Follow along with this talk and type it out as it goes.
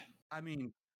I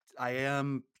mean, I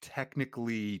am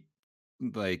technically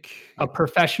like a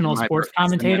professional sports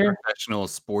commentator, professional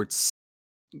sports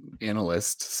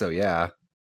analyst. So yeah,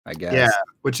 I guess. Yeah,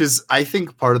 which is, I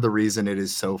think, part of the reason it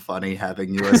is so funny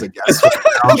having you as a guest.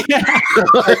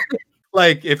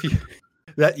 Like if you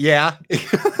that, yeah.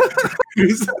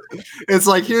 It's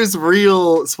like, here's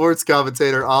real sports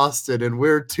commentator Austin, and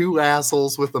we're two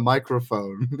assholes with a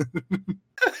microphone.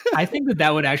 I think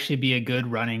that would actually be a good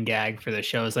running gag for the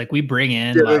shows. Like, we bring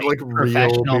in like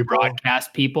professional real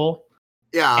broadcast people,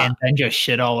 yeah, and then just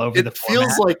shit all over the format. It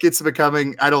feels like it's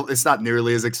becoming, it's not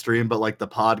nearly as extreme, but like the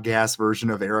podcast version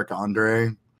of Eric Andre.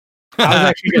 I was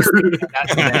actually just thinking that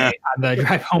today on the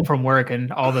drive home from work,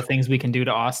 and all the things we can do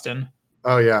to Austin.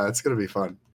 Oh yeah, it's gonna be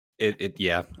fun.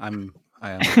 Yeah, I am.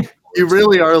 You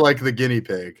really are like the guinea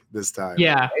pig this time.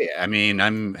 Yeah. I mean,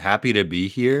 I'm happy to be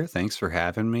here. Thanks for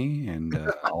having me,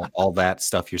 and all that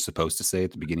stuff you're supposed to say at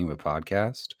the beginning of a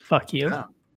podcast. Fuck you. Yeah.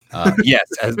 Yes,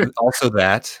 also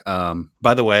that.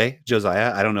 By the way,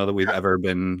 Josiah, I don't know that we've ever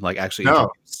been like actually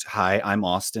introduced. Hi, I'm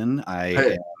Austin. I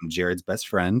am Jared's best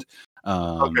friend.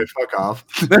 Okay, fuck off.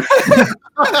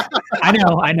 I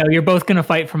know. You're both gonna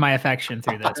fight for my affection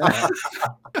through this.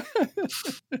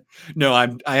 No,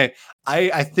 I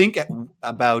think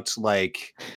about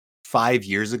like 5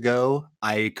 years ago,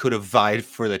 I could have vied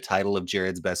for the title of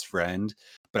Jared's best friend,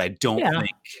 but I don't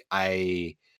think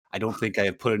I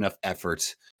have put enough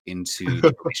effort into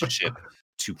the relationship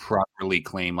to properly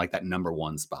claim like that number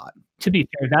one spot. To be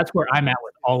fair, that's where I'm at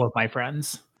with all of my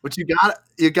friends. What you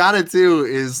gotta do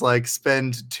is like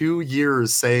spend 2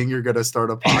 years saying you're gonna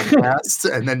start a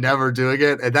podcast and then never doing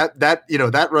it, and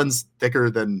that runs thicker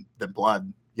than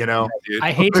blood. I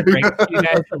hate to break it to you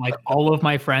guys, but like all of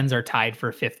my friends are tied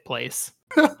for 5th place.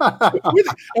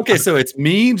 Okay, so it's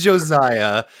me,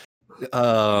 Josiah,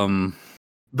 the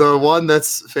one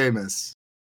that's famous,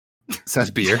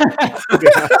 Seth Beer.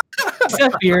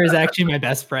 Seth Beer is actually my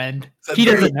best friend. He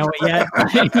doesn't know it yet.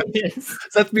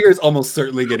 Seth Beer is almost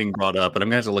certainly getting brought up, and I'm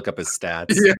gonna have to look up his stats.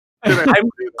 Yeah.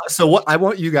 So what I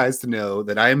want you guys to know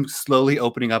that I'm slowly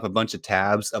opening up a bunch of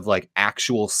tabs of like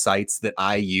actual sites that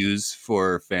I use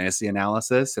for fantasy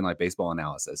analysis and like baseball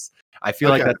analysis. I feel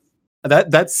like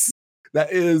that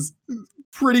is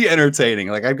pretty entertaining.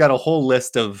 Like I've got a whole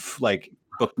list of like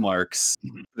bookmarks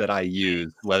that I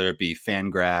use, whether it be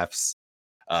Fangraphs,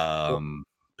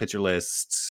 Pitcher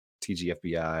List,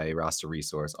 TGFBI, Roster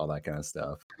Resource, all that kind of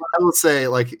stuff. I would say,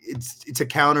 like, it's to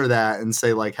counter that and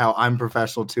say, like, how I'm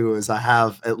professional too is I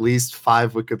have at least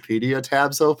 5 Wikipedia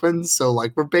tabs open, so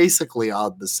like we're basically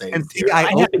on the same. And see,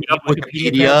 I opened up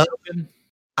Wikipedia.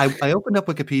 I opened up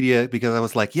Wikipedia because I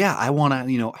was like, yeah, I want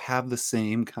to, have the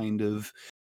same kind of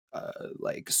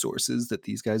like sources that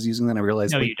these guys using. Then I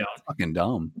realized, no, you don't. Fucking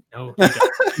dumb. No, you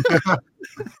don't.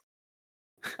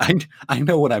 I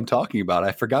know what I'm talking about.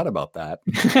 I forgot about that.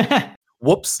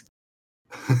 Whoops.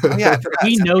 Oh, yeah,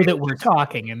 we know that we're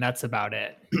talking, and that's about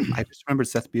it. I just remembered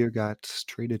Seth Beer got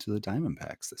traded to the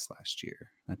Diamondbacks this last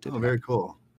year. Very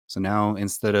cool. So now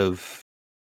instead of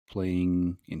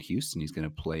playing in Houston, he's going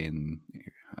to play in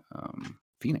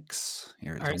Phoenix,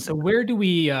 Arizona. All right. So where do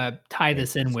we tie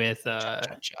this in with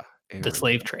the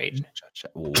slave trade?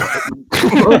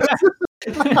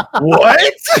 What?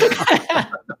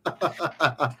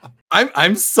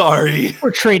 I'm sorry.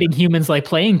 We're trading humans like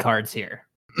playing cards here.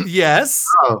 Yes.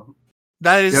 Oh,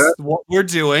 that is what we're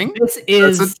doing. This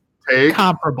is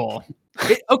comparable.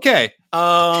 Okay.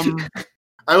 I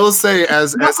will say,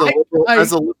 as a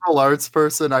liberal arts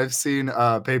person, I've seen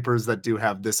papers that do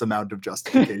have this amount of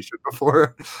justification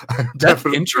before. That's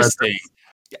interesting.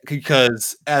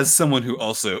 Because as someone who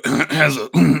also has a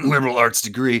liberal arts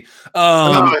degree,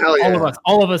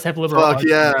 all of us have liberal arts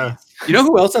degrees. You know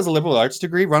who else has a liberal arts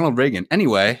degree? Ronald Reagan.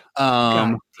 Anyway,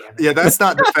 that's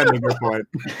not defending your point.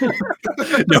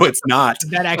 No, it's not.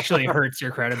 That actually hurts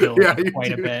your credibility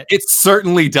quite a bit. It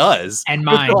certainly does, and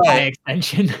mine by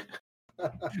extension.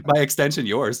 By extension,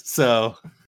 yours. So,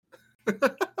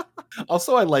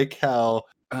 also, I like how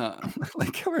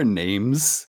our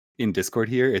names in Discord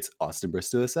here. It's Austin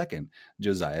Bristow II,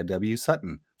 Josiah W.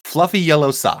 Sutton, Fluffy Yellow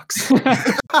Socks.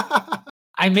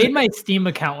 I made my Steam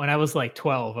account when I was like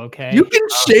 12. Okay, you can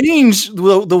change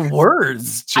the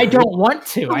words. I don't want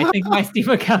to. I think my Steam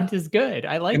account is good.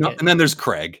 I like it. And then there's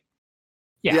Craig.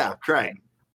 Yeah, Craig,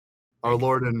 our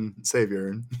Lord and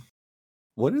Savior.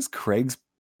 What is Craig's?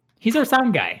 He's our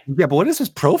sound guy. Yeah, but what is his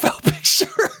profile picture?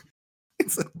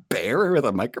 It's a bear with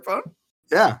a microphone.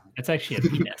 Yeah, it's actually a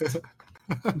penis.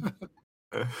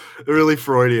 A really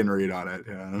Freudian read on it.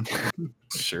 Yeah,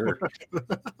 sure.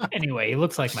 Anyway, he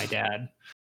looks like my dad.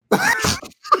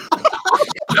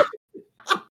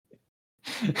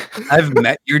 I've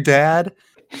met your dad,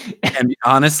 and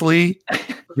honestly,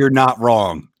 you're not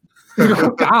wrong.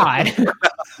 Oh, God.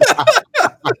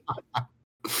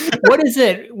 What is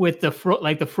it with the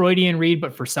Freudian read,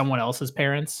 but for someone else's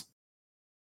parents?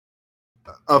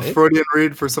 A Freudian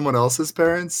read for someone else's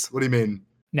parents? What do you mean?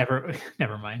 Never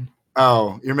mind.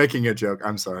 Oh, you're making a joke.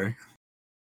 I'm sorry.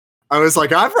 I was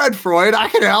like, I've read Freud. I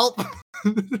can help.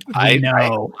 I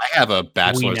know. I have a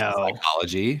bachelor's in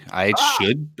psychology. I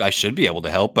should be able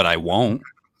to help, but I won't.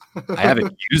 I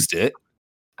haven't used it.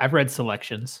 I've read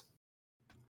Selections.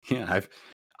 Yeah,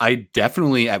 I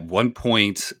definitely at one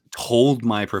point told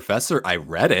my professor I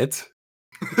read it.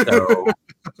 So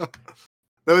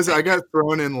I got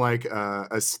thrown in like a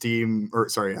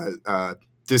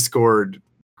Discord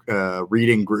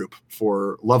reading group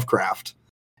for Lovecraft.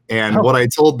 And what I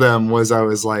told them was, I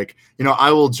was like,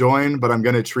 I will join, but I'm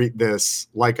going to treat this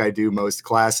like I do most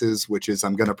classes, which is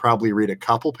I'm going to probably read a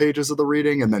couple pages of the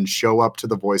reading and then show up to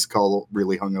the voice call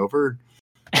really hungover.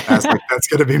 I was like, that's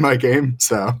going to be my game.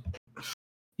 So,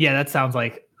 yeah, that sounds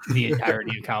like the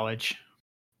entirety of college.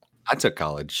 I took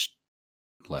college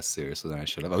less seriously than I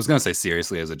should have. I was going to say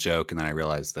seriously as a joke, and then I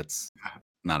realized that's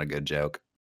not a good joke.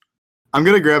 I'm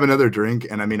going to grab another drink,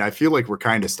 and I feel like we're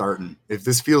kind of starting. If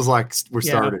this feels like we're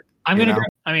starting. I'm going to grab,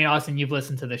 Austin, you've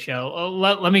listened to the show. Oh,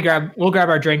 we'll grab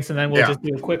our drinks, and then we'll just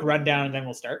do a quick rundown, and then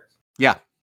we'll start. Yeah.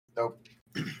 Nope.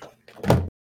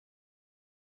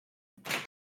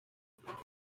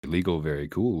 Legal Very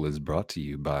Cool is brought to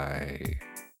you by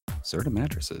Serta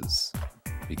Mattresses,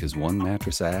 because one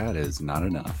mattress ad is not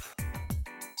enough.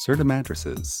 Serta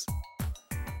Mattresses.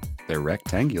 They're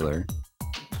rectangular,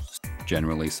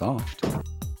 generally soft,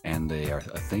 and they are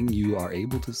a thing you are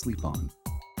able to sleep on.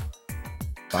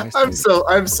 I'm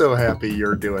so happy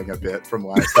you're doing a bit from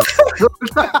last episode.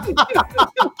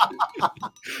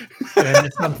 Did I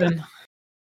miss something?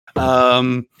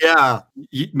 Yeah,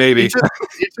 maybe.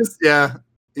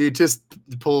 You just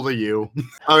pulled a U.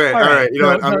 All right. You know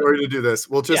what? I'm ready to do this.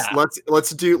 We'll just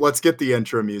let's get the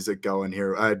intro music going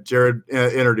here. Jared,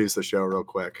 introduce the show real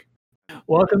quick.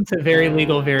 Welcome to Very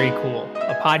Legal, Very Cool,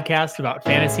 a podcast about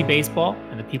fantasy baseball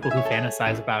and the people who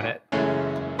fantasize about it.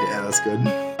 Yeah, that's good.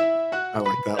 I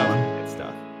like that one. Good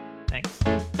stuff. Thanks.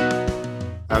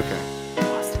 Okay.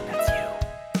 Austin, that's you.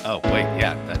 Oh, wait,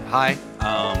 yeah. Hi.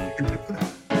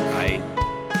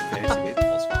 Fantasy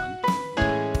baseball's fun.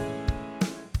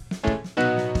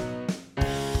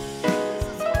 This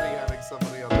is funny having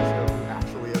somebody on the show who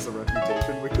actually has a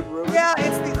reputation we could ruin. Yeah,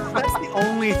 that's the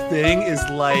only thing is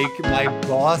like my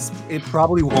boss, it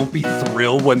probably won't be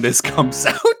thrilled when this comes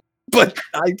out. But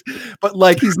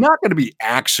like he's not going to be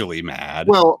actually mad.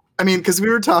 Well, because we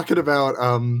were talking about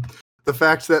the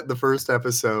fact that the first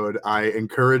episode I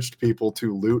encouraged people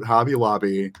to loot Hobby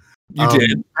Lobby. You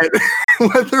did.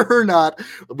 Whether or not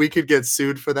we could get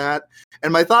sued for that.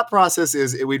 And my thought process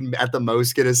is we'd at the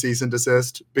most get a cease and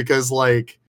desist because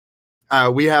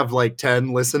we have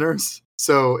 10 listeners.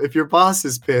 So if your boss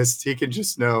is pissed, he can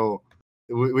just know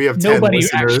we have 10 Nobody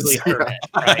listeners. actually heard it,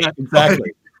 right?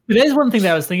 Exactly. That is one thing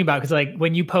that I was thinking about because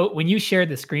when you shared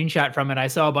the screenshot from it, I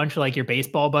saw a bunch of your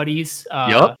baseball buddies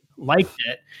liked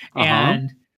it,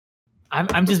 and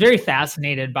I'm just very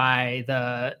fascinated by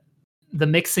the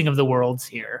mixing of the worlds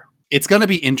here. It's going to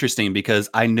be interesting because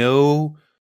I know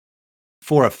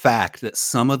for a fact that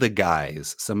some of the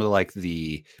guys, some of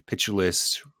the Pitcher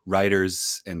List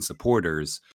writers and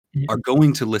supporters are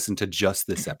going to listen to just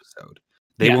this episode.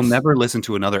 They will never listen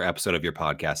to another episode of your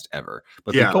podcast ever.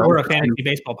 But or a fantasy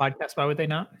baseball podcast. Why would they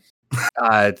not?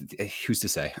 Who's to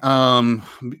say?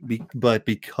 But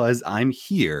because I'm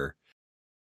here,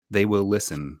 they will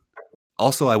listen.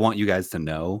 Also, I want you guys to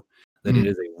know that it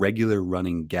is a regular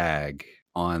running gag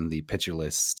on the Pitcher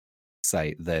List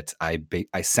site that I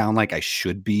sound like I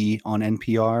should be on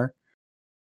NPR.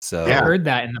 So I heard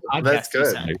that in the podcast. That's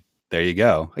good. There you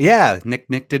go. Yeah,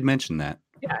 Nick did mention that.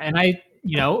 Yeah, and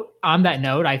on that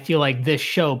note, I feel like this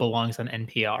show belongs on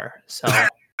NPR. So,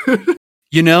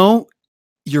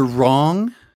 you're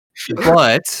wrong,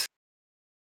 but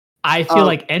I feel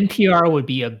like NPR would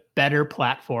be a better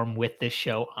platform with this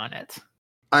show on it.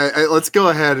 Let's go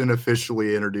ahead and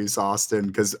officially introduce Austin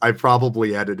because I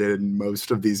probably edited in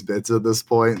most of these bits at this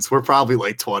point. So we're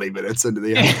probably 20 minutes into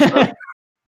the episode.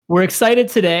 We're excited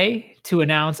today to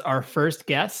announce our first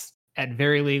guest at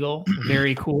Very Legal,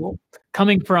 Very Cool,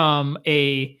 coming from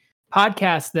a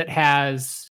podcast that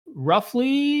has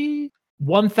roughly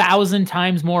 1,000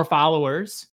 times more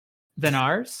followers than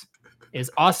ours, is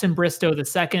Austin Bristow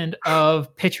II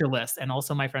of Pitcher List, and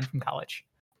also my friend from college.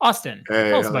 Austin,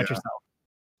 tell us about yourself.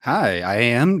 Hi, I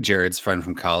am Jared's friend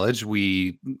from college.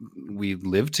 We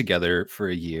lived together for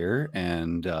a year,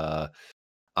 and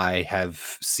I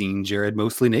have seen Jared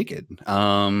mostly naked.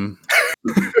 Other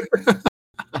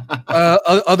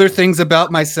things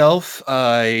about myself,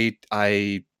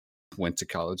 I went to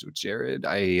college with Jared.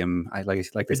 I like I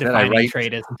The said, I defining write.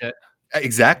 trait, isn't it?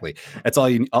 Exactly. That's all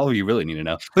you really need to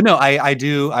know. But no,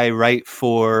 I write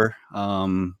for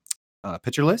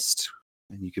Pitcher List,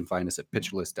 and you can find us at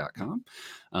pitcherlist.com.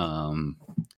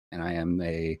 And I am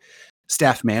a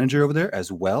staff manager over there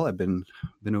as well. I've been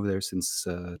over there since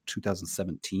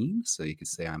 2017, so you could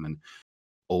say I'm an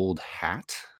old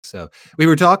hat. So we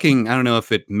were talking, I don't know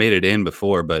if it made it in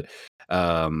before, but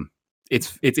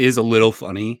it is a little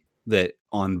funny that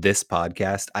on this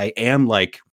podcast I am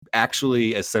like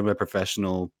actually a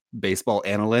semi-professional baseball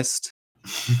analyst,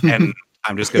 and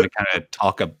I'm just going to kind of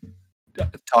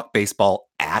talk baseball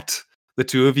at the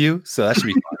two of you. So that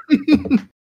should be fun.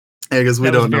 Yeah, because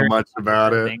we don't know much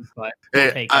about it. But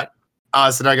hey,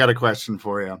 Austin, I got a question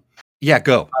for you. Yeah,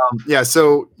 go. Yeah,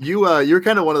 so you're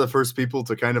kind of one of the first people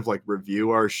to kind of like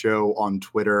review our show on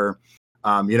Twitter.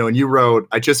 And you wrote,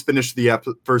 "I just finished the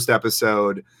first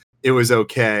episode. It was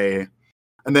okay."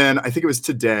 And then I think it was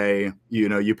today,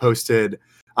 you posted,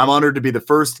 "I'm honored to be the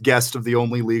first guest of the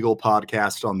only legal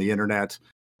podcast on the internet.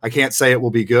 I can't say it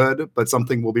will be good, but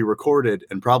something will be recorded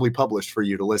and probably published for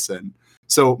you to listen."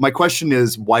 So my question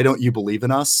is, why don't you believe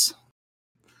in us?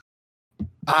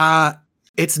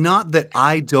 It's not that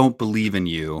I don't believe in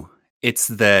you. It's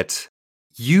that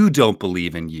you don't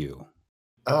believe in you.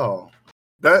 Oh,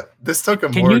 this took a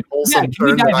more wholesome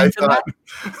turn than I thought.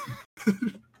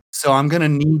 So I'm gonna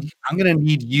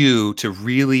need you to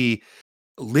really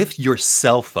lift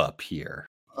yourself up here.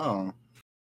 Oh.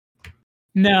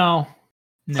 No.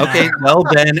 Okay, well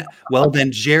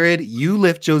then, Jared, you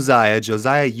lift Josiah.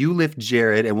 Josiah, you lift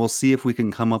Jared, and we'll see if we can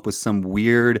come up with some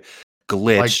weird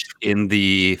glitch in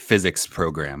the physics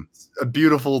program. A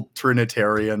beautiful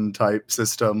Trinitarian type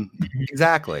system.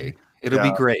 Exactly. It'll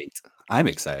be great. I'm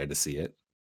excited to see it.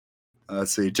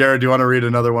 Let's see. Jared, do you want to read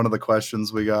another one of the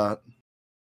questions we got?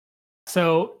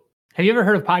 So, have you ever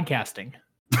heard of podcasting?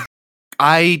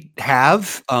 I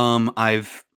have.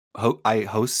 I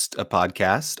host a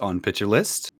podcast on Pitcher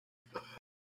List.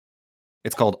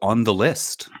 It's called On the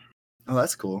List. Oh,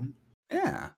 that's cool.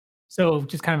 Yeah. So,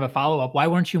 just kind of a follow-up. Why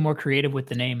weren't you more creative with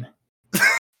the name?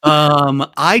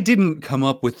 I didn't come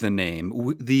up with the name.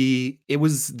 It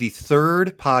was the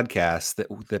third podcast that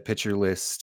the Pitcher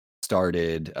List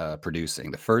started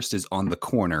producing. The first is On the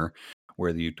Corner,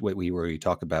 where you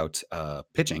talk about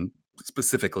pitching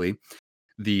specifically.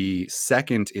 The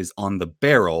second is On the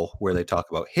Barrel, where they talk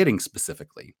about hitting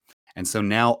specifically. And so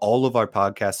now all of our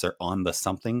podcasts are on the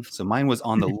something. So mine was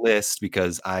On the List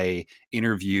because I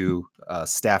interview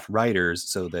staff writers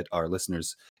so that our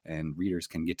listeners and readers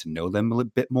can get to know them a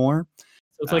little bit more.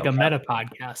 So it's like a meta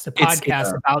podcast,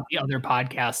 it's about the other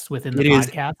podcasts within the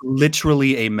podcast. It is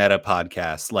literally a meta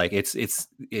podcast. Like it's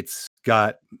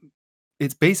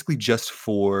basically just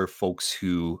for folks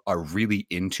who are really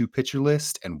into Pitcher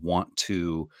List and want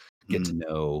to get to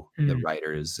know the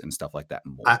writers and stuff like that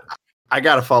more. I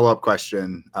got a follow-up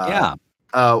question. Yeah.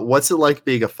 What's it like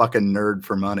being a fucking nerd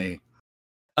for money?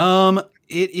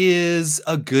 It is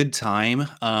a good time.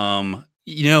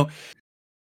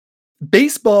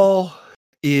 Baseball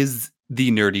is the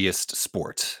nerdiest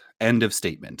sport. End of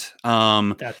statement.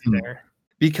 That's fair.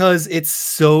 Because it's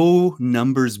so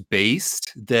numbers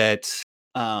based that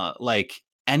like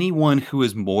anyone who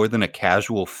is more than a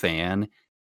casual fan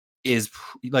is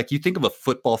like, you think of a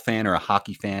football fan or a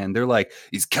hockey fan, they're like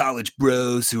these college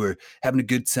bros who are having a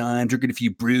good time, drinking a few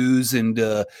brews and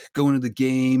going to the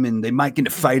game, and they might get in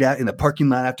a fight out in the parking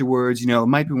lot afterwards. It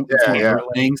might be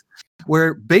things.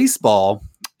 Where baseball,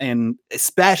 and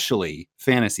especially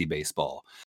fantasy baseball,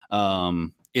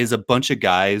 is a bunch of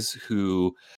guys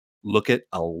who look at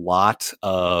a lot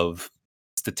of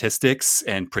statistics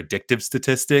and predictive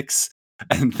statistics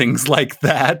and things like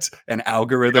that, and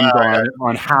algorithms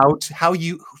on how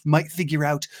you might figure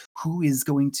out who is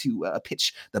going to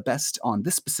pitch the best on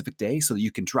this specific day, so that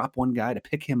you can drop one guy to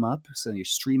pick him up, so you're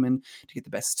streaming to get the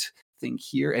best thing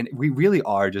here. And we really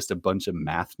are just a bunch of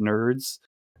math nerds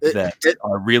that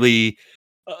are really,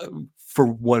 for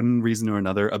one reason or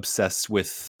another, obsessed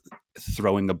with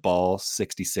throwing a ball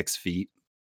 66 feet.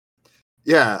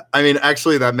 Yeah, I mean,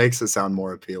 actually, that makes it sound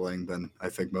more appealing than I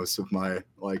think most of my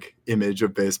image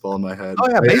of baseball in my head. Oh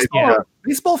yeah,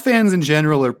 baseball fans in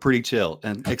general are pretty chill,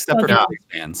 and except for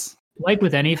fans. Like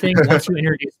with anything, once you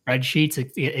introduce spreadsheets,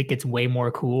 it gets way more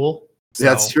cool. So.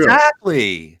 Yeah, that's true.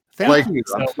 Exactly. Like, you.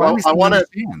 I want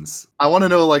to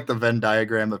know like the Venn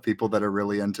diagram of people that are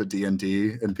really into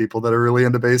D&D and people that are really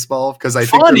into baseball, because I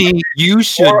think you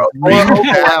should bring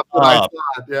that up.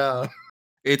 Yeah,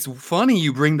 it's funny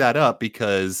you bring that up,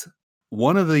 because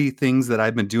one of the things that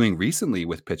I've been doing recently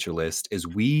with Pitcher List is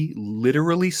we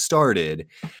literally started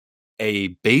a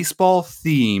baseball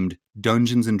themed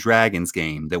Dungeons and Dragons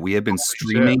game that we have been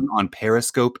streaming on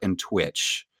Periscope and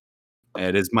Twitch.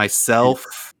 It is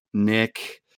myself,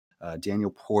 Nick,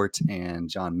 Daniel Port, and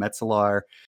John Metzelar,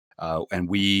 and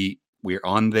we're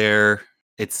on there.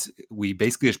 We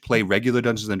basically just play regular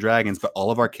Dungeons and Dragons, but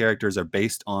all of our characters are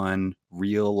based on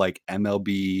real like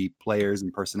MLB players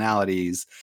and personalities,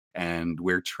 and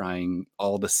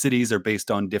all the cities are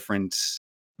based on different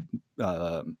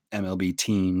MLB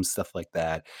teams, stuff like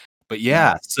that. But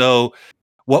yeah, so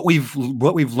what we've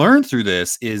learned through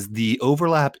this is the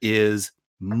overlap is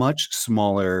much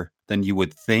smaller than you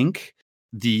would think.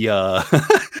 The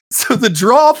so the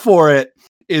draw for it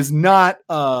is not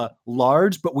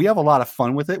large, but we have a lot of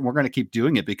fun with it, and we're going to keep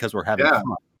doing it because we're having fun.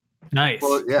 Nice.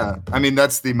 Well, yeah. I mean,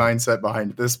 that's the mindset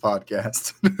behind this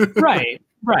podcast.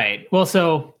 Right. Well,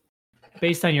 so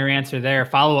based on your answer there,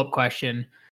 follow-up question.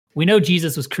 We know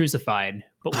Jesus was crucified,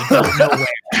 but we don't know where.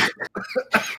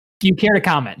 Do you care to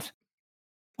comment?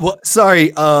 Well,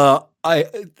 sorry. I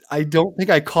don't think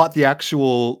I caught the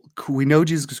actual. We know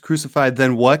Jesus was crucified.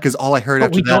 Then what? Because all I heard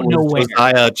after that was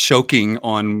Josiah choking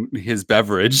on his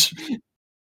beverage.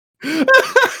 We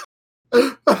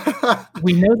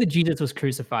know that Jesus was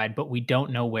crucified, but we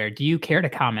don't know where. Do you care to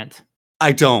comment?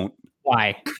 I don't.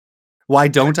 Why? Why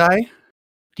don't I?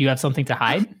 Do you have something to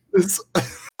hide?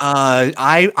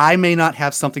 I may not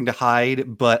have something to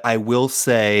hide, but I will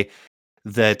say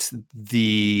that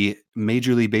the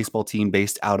Major League Baseball team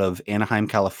based out of Anaheim,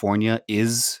 California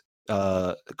is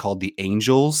called the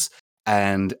Angels,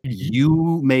 and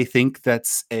you may think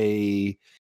that's a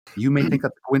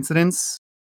coincidence.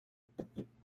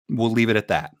 We'll leave it at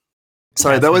that.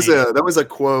 Sorry, that was a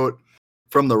quote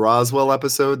from the Roswell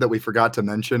episode that we forgot to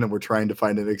mention, and we're trying to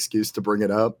find an excuse to bring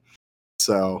it up.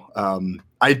 So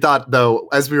I thought, though,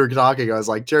 as we were talking, I was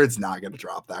like, Jared's not going to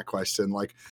drop that question.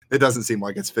 Like, it doesn't seem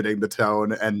like it's fitting the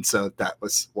tone, and so that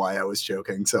was why I was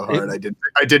joking so hard.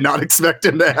 I did not expect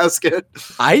him to ask it.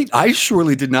 I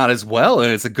surely did not as well,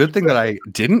 and it's a good thing that I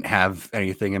didn't have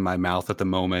anything in my mouth at the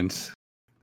moment.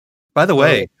 By the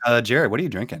way, Jared, what are you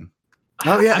drinking?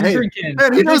 Oh yeah, I'm drinking.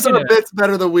 Man, he knows our bits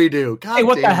better than we do. God hey,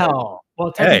 what the hell?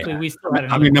 Well, technically, we still had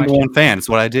another I'm your number one fan. It's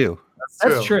what I do.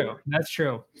 That's true. That's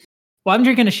true. Well, I'm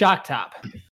drinking a Shock Top.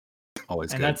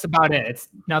 Always, and good. That's about it. It's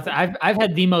nothing. I've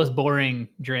had the most boring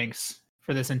drinks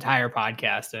for this entire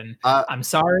podcast, and I'm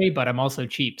sorry, but I'm also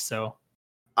cheap. So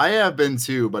I have been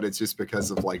too, but it's just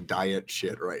because of like diet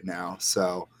shit right now.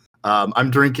 So I'm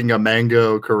drinking a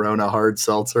mango Corona hard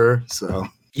seltzer. So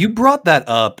you brought that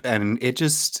up, and it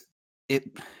just it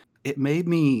made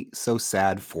me so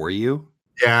sad for you.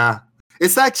 Yeah.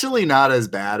 It's actually not as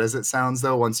bad as it sounds,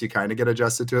 though, once you kind of get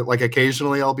adjusted to it. Like,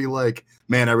 occasionally I'll be like,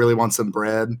 man, I really want some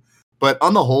bread. But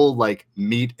on the whole, like,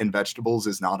 meat and vegetables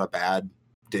is not a bad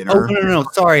dinner. Oh, no.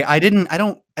 Sorry. I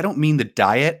don't mean the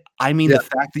diet. I mean the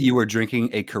fact that you were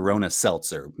drinking a Corona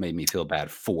seltzer made me feel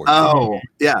bad for you. Oh,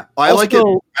 yeah. Well, I like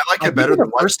it better than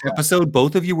the first episode.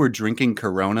 Both of you were drinking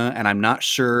Corona, and I'm not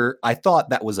sure. I thought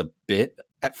that was a bit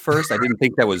at first. I didn't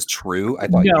think that was true. I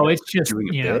thought it's just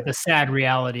the sad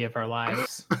reality of our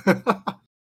lives.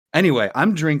 Anyway,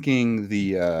 I'm drinking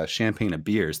the champagne of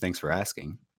beers. Thanks for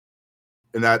asking.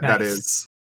 And that is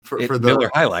for the Miller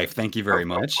High Life. Thank you very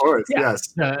much. Of course, yes.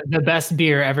 The best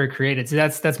beer ever created. So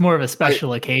that's more of a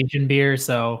special occasion beer.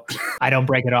 So I don't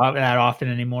break it off that often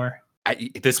anymore.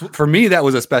 For me, that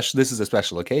was this is a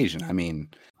special occasion. I mean,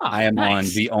 I am on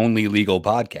the only legal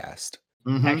podcast.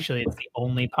 Mm-hmm. Actually, it's the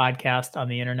only podcast on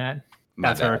the internet.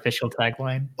 That's our official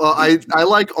tagline. Well, I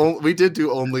like we did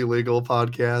do only legal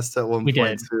podcasts at one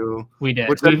point too. We did.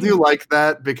 Which I do like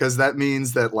that, because that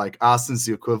means that like Austin's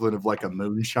the equivalent of like a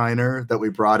moonshiner that we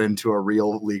brought into a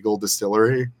real legal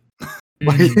distillery.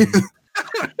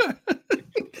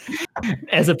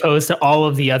 As opposed to all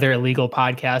of the other illegal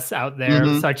podcasts out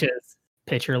there, such as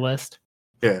Pitcher List.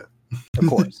 Yeah. Of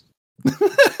course.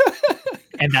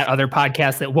 And that other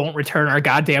podcast that won't return our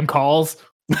goddamn calls.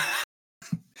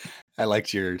 I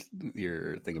liked your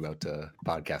thing about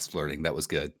podcast flirting. That was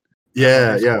good.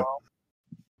 Yeah.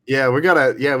 We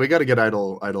gotta get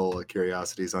idle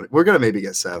curiosities on it. We're gonna maybe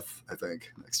get Seth, I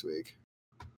think, next week.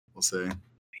 We'll see.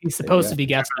 He's supposed to be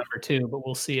guest number 2, but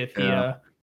we'll see if I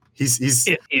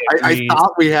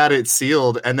thought we had it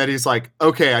sealed, and then he's like,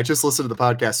 "Okay, I just listened to the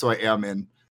podcast, so I am in."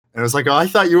 And I was like, "Oh, I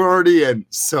thought you were already in."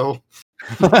 So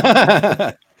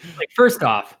Like, first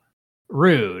off,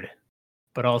 rude,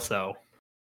 but also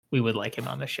we would like him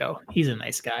on the show. He's a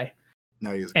nice guy.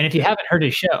 No, he's and if you haven't heard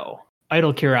his show,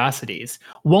 Idle Curiosities,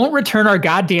 won't return our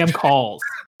goddamn calls.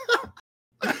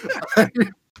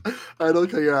 Idle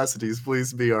Curiosities,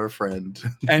 please be our friend.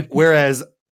 And whereas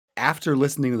after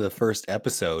listening to the first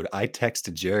episode, I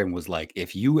texted Jared and was like,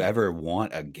 if you ever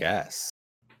want a guest,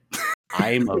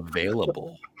 I'm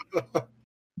available.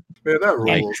 Man, that rules.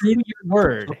 And true to your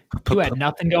word, you had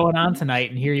nothing going on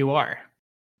tonight, and here you are.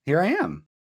 Here I am.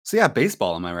 So yeah,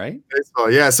 baseball, am I right?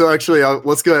 Baseball, yeah. So actually,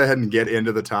 let's go ahead and get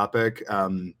into the topic.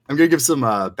 I'm going to give some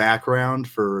background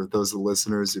for those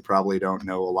listeners who probably don't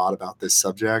know a lot about this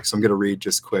subject. So I'm going to read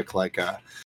just quick, like a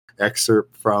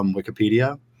excerpt from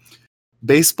Wikipedia.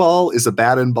 Baseball is a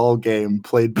bat and ball game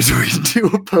played between two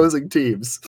opposing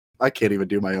teams. I can't even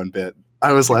do my own bit.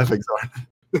 I was laughing so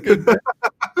hard.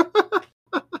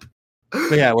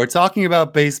 But yeah, we're talking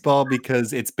about baseball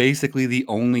because it's basically the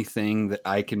only thing that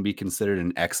I can be considered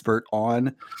an expert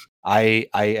on. I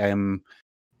am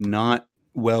not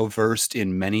well versed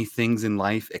in many things in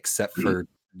life except for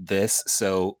this.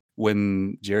 So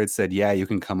when Jared said, yeah, you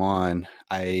can come on,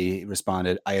 I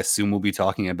responded, I assume we'll be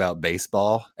talking about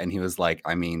baseball. And he was like,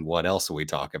 I mean, what else will we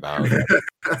talk about?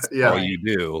 That's all you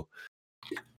do.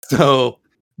 So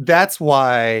that's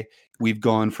why we've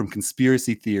gone from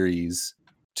conspiracy theories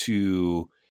to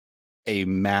a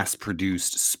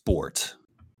mass-produced sport.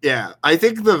 Yeah, I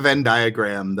think the Venn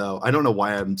diagram, though, I don't know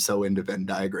why I'm so into Venn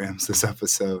diagrams this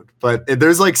episode, but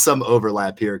there's like some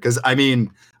overlap here because I mean,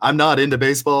 I'm not into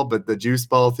baseball, but the juice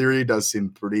ball theory does seem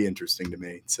pretty interesting to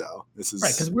me. So this is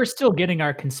right, because we're still getting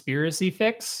our conspiracy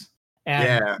fix,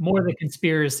 and more the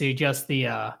conspiracy, just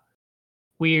the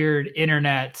weird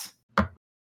internet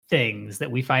things that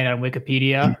we find on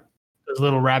Wikipedia, those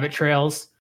little rabbit trails.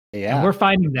 Yeah, and we're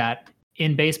finding that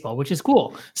in baseball, which is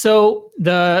cool. So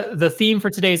the theme for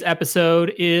today's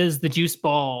episode is the juice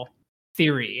ball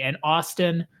theory. And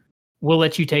Austin, we'll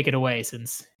let you take it away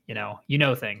since you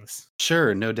know things.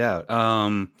 Sure, no doubt.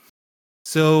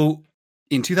 So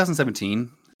in 2017,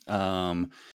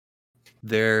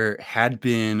 there had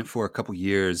been for a couple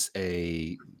years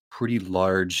a pretty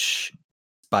large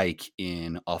spike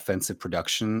in offensive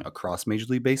production across Major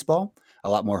League Baseball. A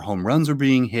lot more home runs were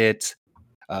being hit.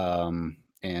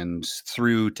 And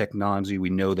through technology,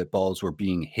 we know that balls were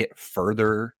being hit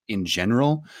further in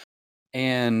general.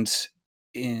 And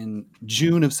in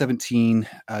June of 17,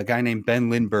 a guy named Ben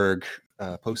Lindbergh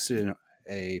posted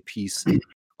a piece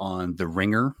on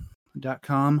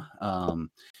theringer.com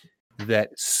that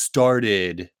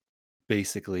started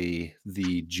basically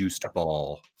the juiced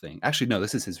ball thing. Actually, no,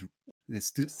 this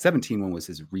 17 one was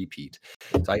his repeat.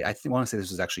 So I want to say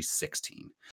this was actually 16.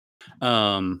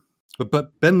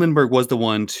 But Ben Lindbergh was the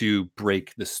one to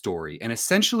break the story. And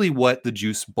essentially what the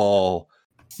juice ball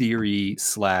theory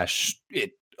 /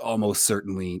 it almost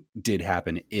certainly did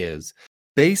happen is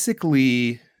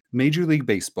basically Major League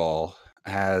Baseball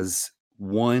has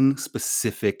one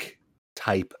specific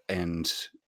type and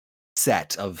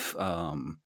set of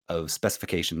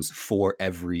specifications for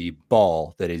every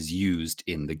ball that is used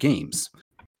in the games.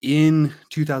 In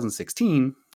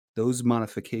 2016, those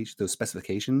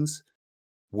specifications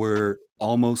were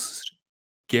almost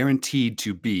guaranteed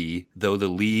to be, though the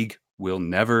league will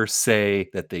never say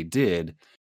that they did,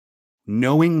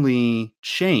 knowingly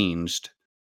changed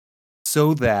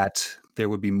so that there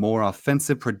would be more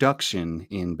offensive production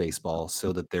in baseball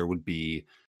so that there would be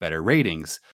better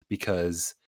ratings.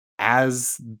 Because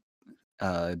as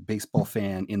a baseball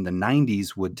fan in the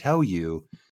 90s would tell you,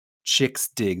 chicks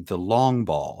dig the long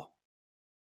ball.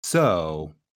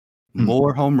 So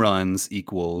more home runs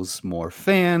equals more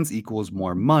fans equals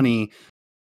more money.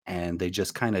 And they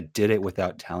just kind of did it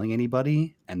without telling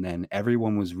anybody. And then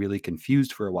everyone was really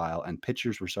confused for a while and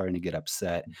pitchers were starting to get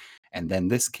upset. And then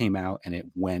this came out and it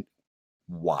went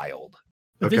wild.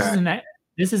 But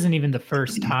this isn't even the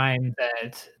first time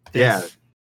that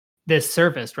this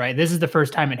surfaced, right? This is the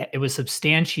first time it was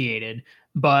substantiated.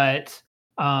 But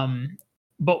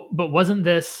wasn't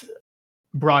this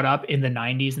brought up in the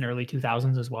 90s and early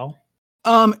 2000s as well?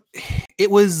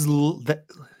 It was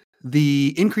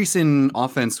the increase in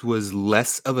offense was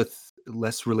less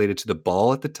related to the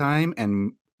ball at the time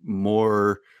and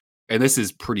more, and this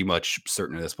is pretty much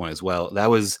certain at this point as well, that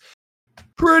was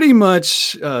pretty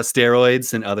much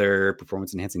steroids and other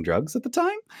performance enhancing drugs at the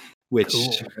time, which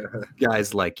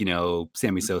guys like,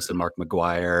 Sammy Sosa, Mark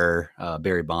McGwire,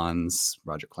 Barry Bonds,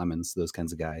 Roger Clemens, those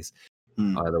kinds of guys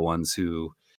are the ones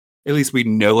who at least we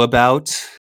know about,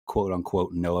 quote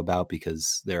unquote know about,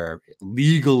 because there are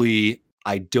legally,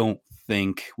 I don't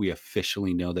think we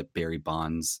officially know that Barry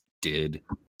Bonds did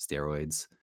steroids.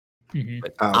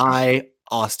 But I,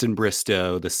 Austin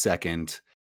Bristow II,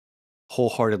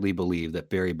 wholeheartedly believe that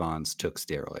Barry Bonds took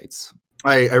steroids.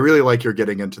 I really like you're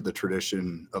getting into the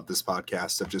tradition of this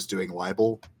podcast of just doing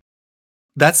libel.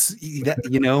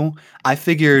 I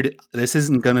figured this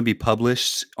isn't going to be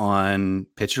published on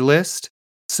Pitcher List,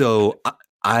 so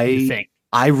I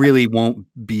really won't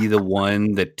be the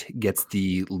one that gets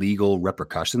the legal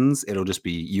repercussions. It'll just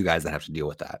be you guys that have to deal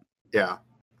with that. Yeah,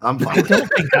 I'm fine. I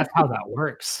don't think that's how that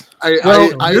works. You're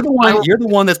the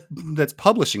one that's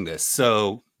publishing this,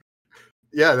 so.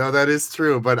 Yeah, no, that is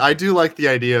true. But I do like the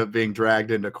idea of being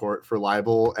dragged into court for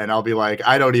libel, and I'll be like,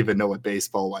 I don't even know what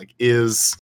baseball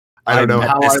is. I don't know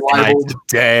how I libeled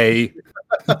today.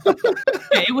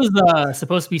 It was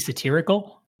supposed to be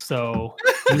satirical, so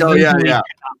yeah.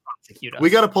 We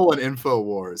got to pull an info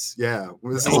wars. Yeah,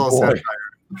 this is all satire.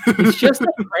 It's just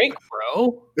a prank,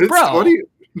 bro.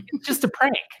 It's just a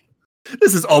prank.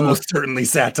 This is almost certainly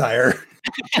satire.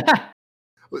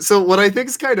 So what I think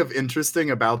is kind of interesting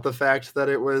about the fact that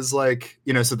it was like,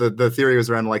 so the theory was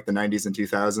around like the 90s and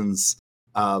 2000s,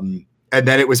 and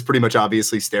then it was pretty much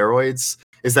obviously steroids,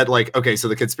 is that like, okay, so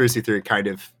the conspiracy theory kind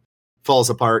of falls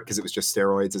apart because it was just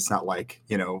steroids. It's not like,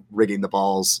 rigging the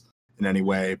balls in any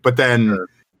way. But then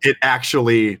it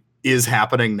actually is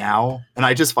happening now. And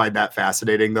I just find that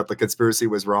fascinating that the conspiracy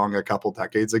was wrong a couple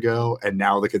decades ago, and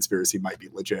now the conspiracy might be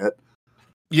legit.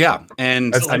 Yeah,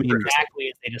 and exactly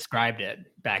as they described it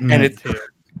back then. And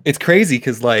it's crazy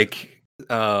because like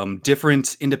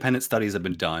different independent studies have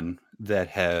been done that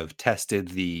have tested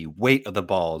the weight of the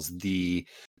balls, the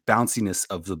bounciness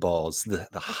of the balls, the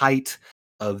height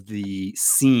of the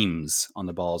seams on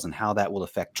the balls, and how that will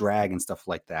affect drag and stuff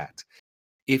like that.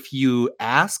 If you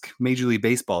ask Major League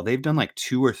Baseball, they've done like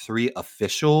 2 or 3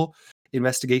 official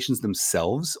investigations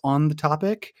themselves on the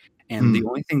topic, and the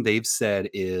only thing they've said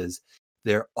is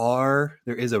there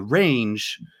is a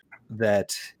range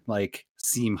that like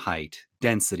seam height,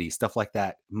 density, stuff like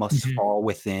that must fall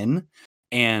within.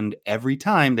 And every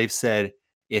time they've said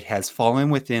it has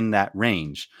fallen within that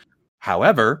range.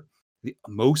 However,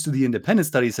 most of the independent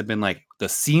studies have been like the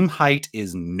seam height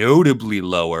is notably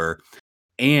lower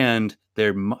and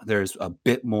there's a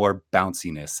bit more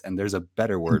bounciness, and there's a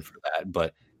better word for that,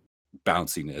 but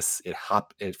bounciness. It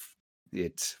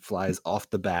flies off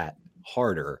the bat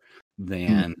harder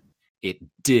than it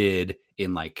did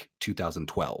in like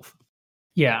 2012.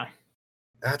 Yeah,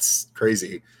 that's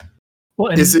crazy.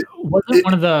 Well, and wasn't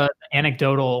one of the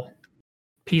anecdotal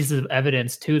pieces of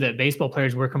evidence too that baseball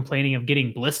players were complaining of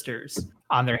getting blisters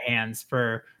on their hands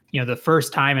for the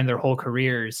first time in their whole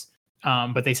careers,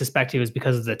 but they suspect it was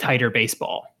because of the tighter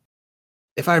baseball.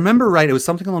 If I remember right, it was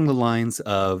something along the lines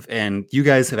of, and you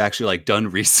guys have actually like done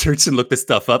research and looked this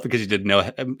stuff up because you didn't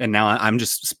know, and now I'm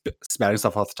just spouting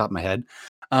stuff off the top of my head.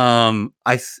 I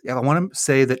want to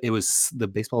say that it was the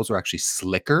baseballs were actually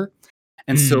slicker,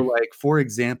 and so like for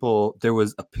example, there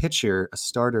was a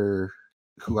starter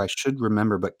who I should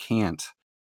remember but can't.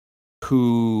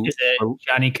 Who is it?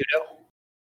 Johnny Kudo?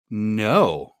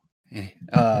 No,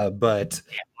 but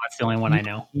that's the only one I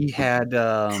know. He had.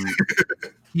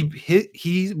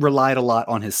 He relied a lot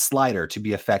on his slider to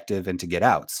be effective and to get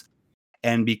outs.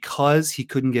 And because he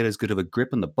couldn't get as good of a grip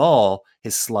on the ball,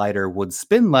 his slider would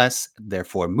spin less,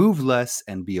 therefore move less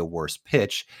and be a worse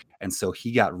pitch. And so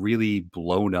he got really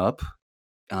blown up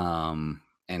and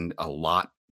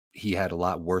he had a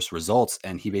lot worse results.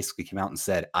 And he basically came out and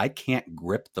said, I can't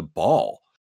grip the ball.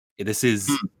 This is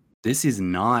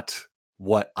not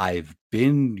what I've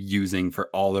been using for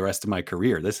all the rest of my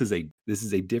career. This is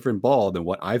a different ball than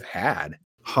what I've had.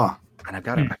 Huh. And I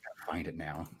gotta find it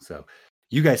now. So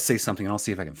you guys say something and I'll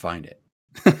see if I can find it.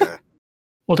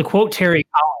 Well, to quote Terry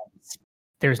Collins,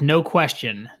 there's no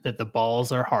question that the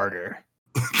balls are harder.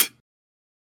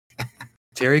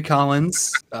 Terry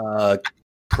Collins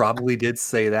probably did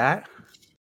say that.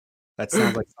 That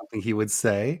sounds like something he would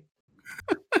say.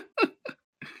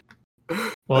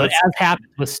 Well, as happened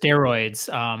with steroids,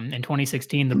 in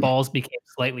 2016, the balls became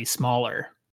slightly smaller.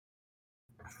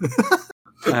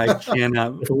 I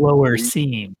cannot. With lower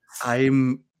seams.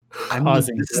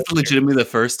 This is legitimately the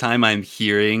first time I'm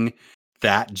hearing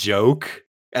that joke,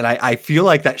 and I feel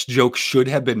like that joke should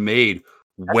have been made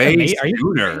way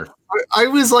sooner. I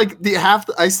was like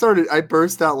I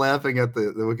burst out laughing at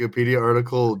the Wikipedia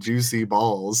article "Juicy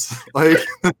Balls." Like,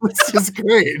 it's just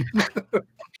great.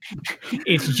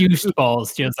 It's juiced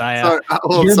balls, Josiah.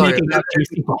 Sorry. Making up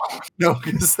juicy balls. No,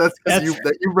 because that's you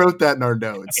wrote that in our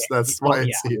notes. Okay. That's why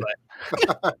it's here.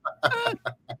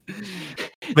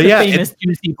 But yeah, famous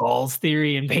juicy balls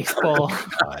theory in baseball.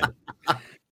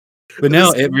 But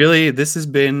no, this has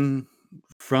been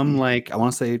from like I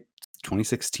want to say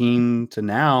 2016 to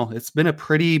now, it's been a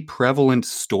pretty prevalent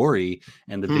story,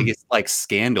 and the biggest like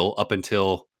scandal up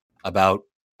until about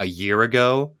a year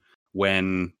ago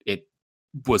when it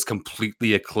was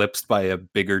completely eclipsed by a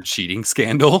bigger cheating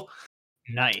scandal.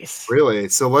 Nice. Really?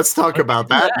 So let's talk about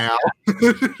that now.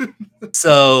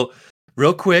 So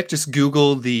real quick, just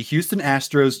Google the Houston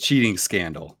Astros cheating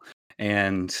scandal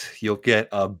and you'll get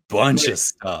a bunch of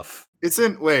stuff.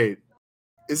 Isn't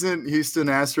Houston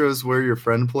Astros where your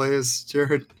friend plays,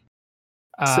 Jared?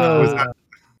 So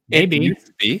maybe. It used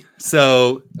to be.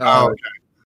 So okay.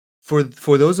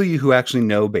 For those of you who actually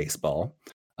know baseball,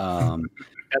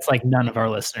 that's like none of our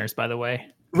listeners, by the way.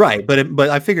 Right, but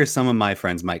I figure some of my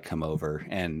friends might come over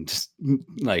and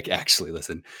like actually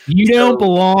listen. You don't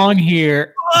belong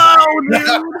here. Oh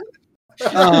no.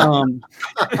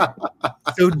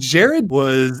 So Jared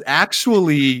was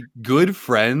actually good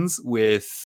friends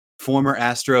with former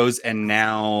Astros and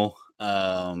now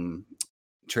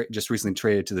just recently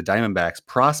traded to the Diamondbacks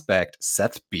prospect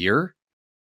Seth Beer,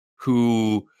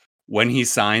 who when he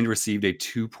signed received a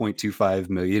 $2.25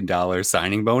 million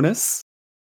signing bonus.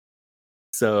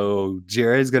 So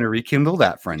Jared's going to rekindle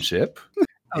that friendship.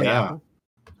 Oh, yeah.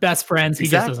 Best friends. He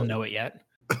just doesn't know it yet.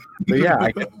 But yeah,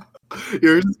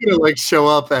 you're just going to like show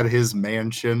up at his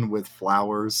mansion with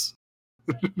flowers.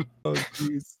 Oh,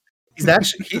 geez. He's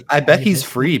actually, I bet he's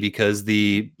free because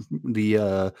the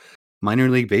minor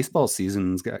league baseball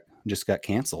season's just got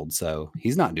canceled. So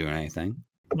he's not doing anything.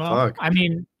 Well, I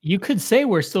mean, you could say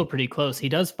we're still pretty close. He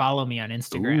does follow me on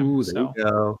Instagram. Ooh, there you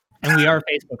go. And we are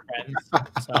Facebook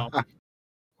friends. So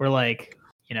we're like,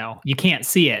 you can't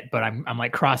see it, but I'm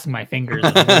like crossing my fingers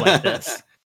and go like this.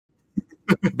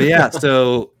 But yeah,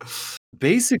 so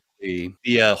basically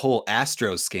the whole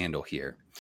Astros scandal here.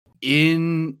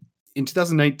 In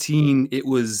 2019, it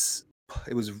was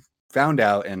found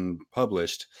out and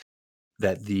published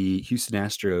that the Houston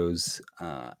Astros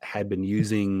had been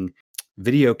using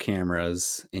video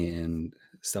cameras and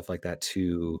stuff like that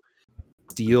to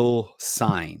steal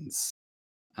signs.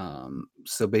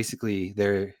 So basically,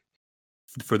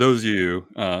 for those of you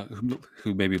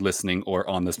who may be listening or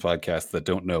on this podcast that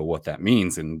don't know what that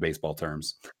means in baseball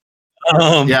terms.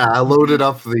 I loaded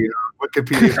up the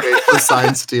Wikipedia page for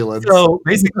sign stealing. So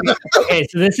basically, okay,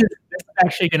 so this is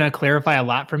actually going to clarify a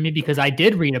lot for me because I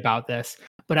did read about this,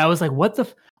 but I was like, what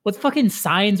fucking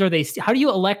signs are they? How do you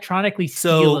electronically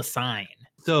steal a sign?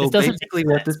 So basically,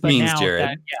 what this means,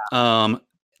 Jared,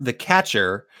 the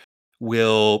catcher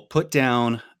will put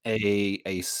down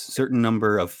a certain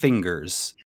number of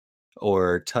fingers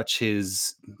or touch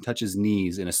his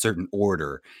knees in a certain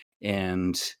order,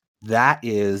 and that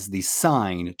is the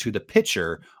sign to the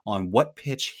pitcher on what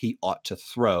pitch he ought to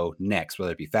throw next,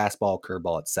 whether it be fastball,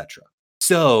 curveball, etc.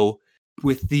 So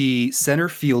with the center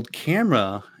field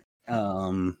camera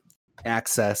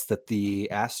access that the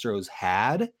Astros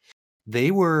had,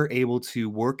 they were able to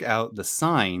work out the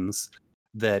signs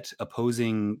that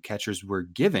opposing catchers were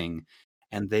giving,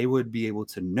 and they would be able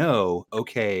to know,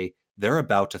 okay, they're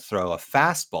about to throw a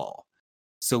fastball.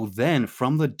 So then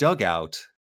from the dugout,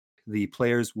 the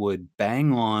players would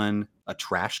bang on a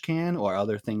trash can or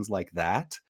other things like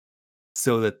that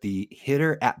so that the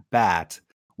hitter at bat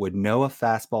would know a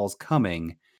fastball's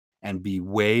coming and be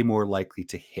way more likely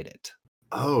to hit it.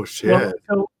 Oh, shit.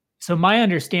 Well, so my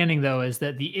understanding, though, is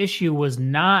that the issue was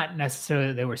not necessarily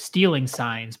that they were stealing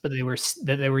signs, but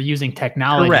that they were using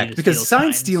technology. Correct, because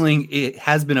sign stealing, it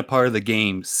has been a part of the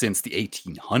game since the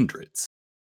 1800s.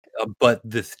 But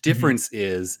the difference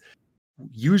is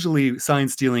usually sign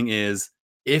stealing is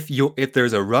if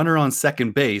there's a runner on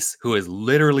second base who is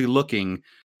literally looking,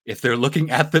 if they're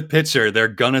looking at the pitcher, they're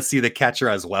gonna see the catcher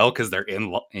as well because they're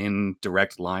in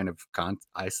direct line of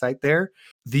eyesight there.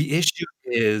 The issue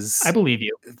is, I believe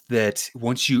you, that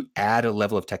once you add a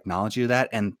level of technology to that,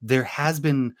 and there has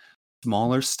been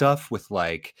smaller stuff with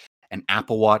like an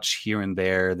Apple Watch here and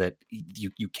there that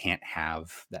you can't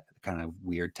have that kind of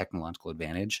weird technological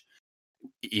advantage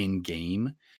in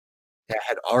game that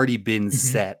had already been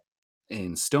set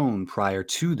in stone prior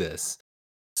to this.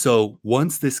 So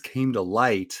once this came to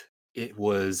light, it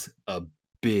was a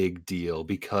big deal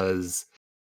because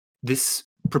this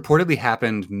purportedly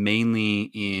happened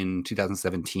mainly in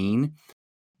 2017,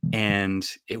 and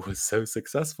it was so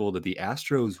successful that the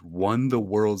Astros won the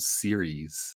World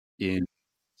Series in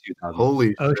 2000.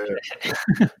 Holy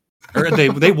shit. Or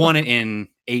they won it in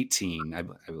 18, I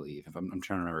believe, if I'm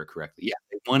trying to remember correctly. Yeah,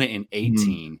 they won it in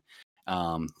 18.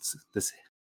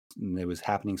 It was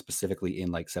happening specifically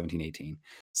in like 17, 18.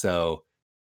 So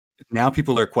now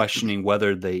people are questioning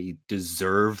whether they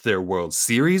deserve their World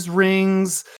Series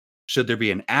rings. Should there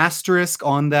be an asterisk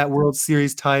on that World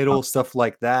Series title? Stuff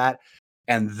like that.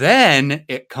 And then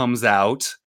it comes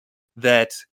out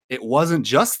that it wasn't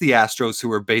just the Astros who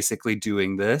were basically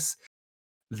doing this.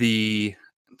 The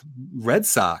Red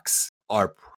Sox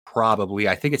are probably,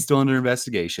 I think it's still under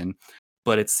investigation,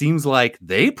 but it seems like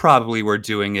they probably were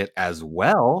doing it as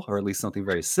well, or at least something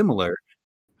very similar.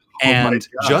 And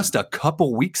just a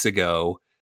couple weeks ago,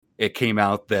 it came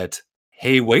out that,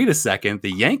 hey, wait a second,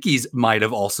 the Yankees might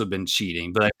have also been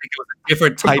cheating, but I think it was a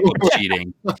different type of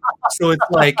cheating. So it's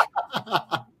like,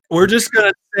 we're just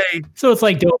gonna say, so it's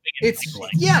like doping.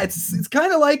 It's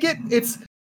kind of like it.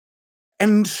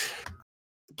 And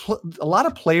a lot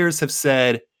of players have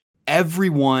said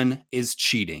everyone is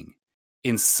cheating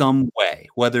in some way,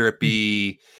 whether it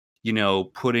be,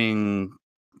 putting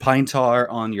pine tar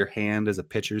on your hand as a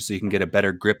pitcher so you can get a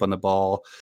better grip on the ball,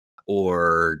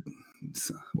 or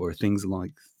things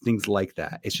like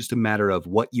that. It's just a matter of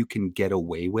what you can get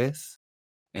away with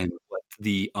and what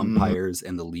the umpires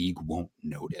and the league won't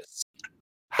notice.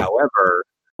 However,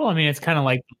 well, I mean, it's kind of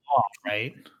like the law,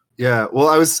 right? Yeah. Well,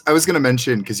 I was going to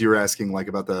mention, because you were asking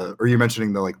about you're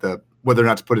mentioning the whether or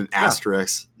not to put an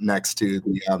asterisk next to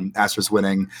the Astros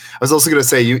winning. I was also going to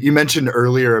say you mentioned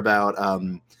earlier about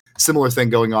similar thing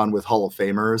going on with Hall of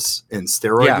Famers and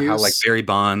steroid use. How like Barry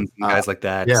Bonds and guys like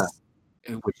that. Yeah.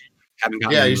 Which haven't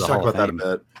gotten you should talk about that a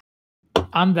bit.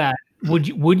 On that, would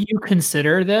you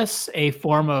consider this a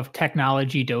form of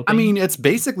technology doping? I mean, it's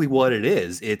basically what it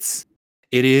is. It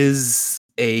is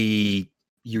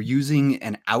you're using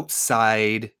an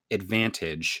outside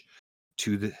advantage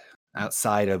to the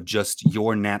outside of just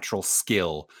your natural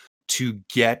skill to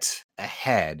get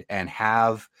ahead and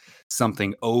have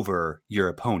something over your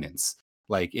opponents.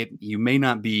 Like you may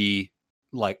not be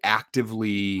like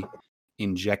actively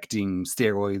injecting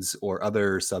steroids or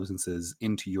other substances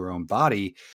into your own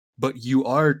body, but you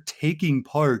are taking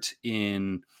part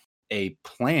in a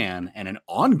plan and an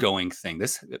ongoing thing.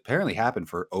 This apparently happened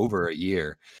for over a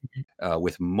year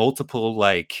with multiple,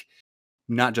 like,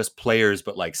 not just players,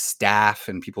 but like staff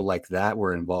and people like that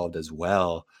were involved as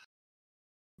well.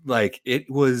 Like, it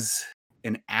was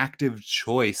an active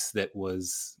choice that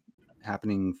was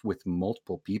happening with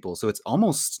multiple people. So it's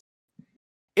almost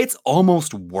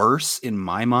worse in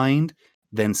my mind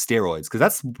than steroids. Because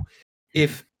that's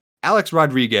if Alex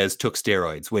Rodriguez took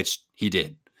steroids, which he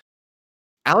did.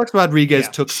 Alex Rodriguez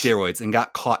took steroids and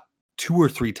got caught 2 or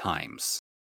 3 times.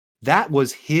 That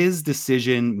was his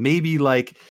decision, maybe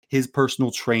like his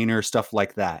personal trainer, stuff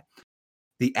like that.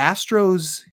 The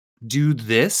Astros do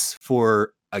this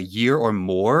for a year or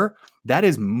more. That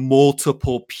is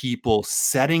multiple people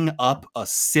setting up a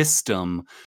system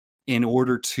in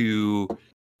order to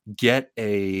get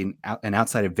an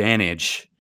outside advantage.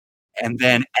 And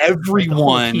then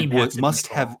everyone must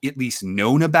have at least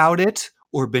known about it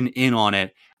or been in on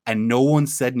it. And no one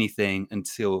said anything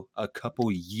until a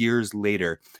couple years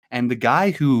later. And the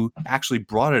guy who actually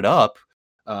brought it up,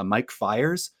 Mike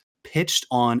Fiers, pitched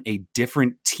on a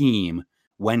different team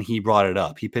when he brought it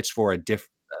up. He pitched for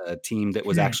a team that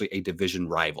was actually a division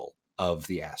rival of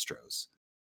the Astros.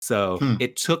 So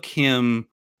it took him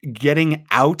getting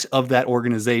out of that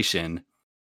organization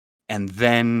and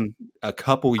then a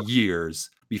couple years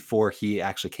before he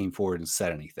actually came forward and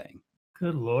said anything.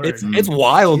 Good Lord. It's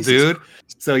wild, dude.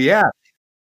 So yeah.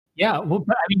 Well,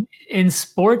 but I mean, in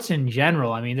sports in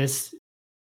general, I mean, this,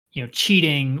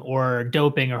 cheating or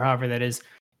doping or however that is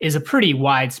a pretty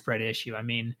widespread issue. I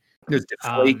mean, there's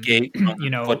Deflategate,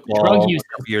 football, drug use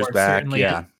years back.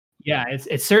 Yeah.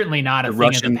 It's certainly not a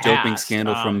Russian thing of the past. Doping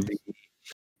scandal from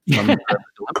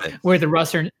where the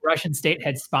Russian state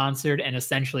had sponsored and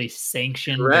essentially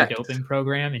sanctioned the doping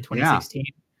program in 2016.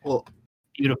 Yeah. Well,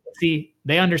 beautiful. See,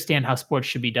 they understand how sports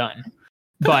should be done.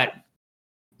 But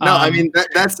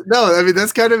that's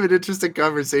kind of an interesting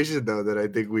conversation, though, that I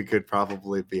think we could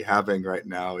probably be having right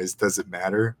now. Does it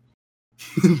matter?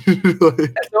 So,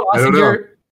 Austin,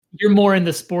 you're more in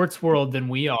the sports world than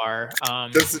we are.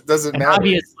 Does it matter?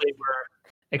 Obviously,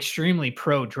 we're extremely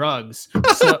pro drugs.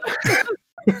 So,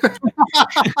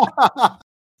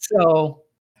 so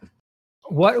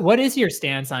what is your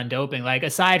stance on doping? Like,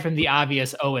 aside from the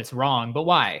obvious, it's wrong, but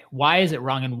why? Why is it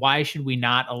wrong, and why should we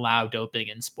not allow doping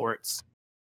in sports?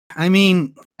 I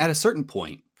mean, at a certain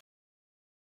point,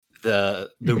 the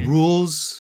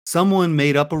rules, someone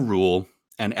made up a rule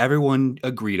and everyone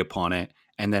agreed upon it,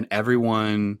 and then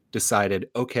everyone decided,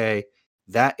 okay,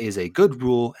 that is a good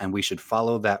rule and we should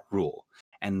follow that rule.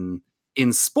 And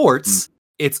in sports,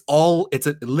 it's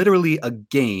literally a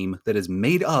game that is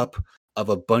made up of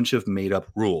a bunch of made up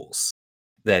rules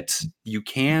that you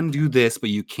can do this,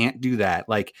 but you can't do that.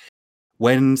 Like,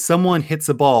 when someone hits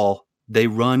a ball, they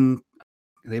run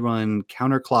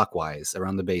counterclockwise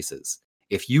around the bases.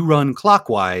 If you run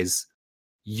clockwise,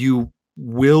 you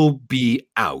will be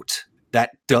out.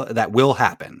 That will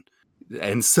happen.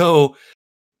 And so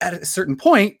at a certain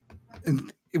point,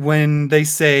 when they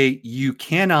say you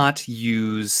cannot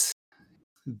use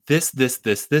this,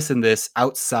 and this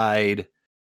outside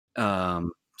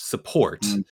support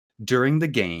during the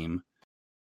game,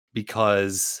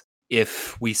 because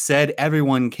if we said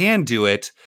everyone can do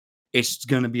it, it's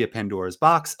going to be a Pandora's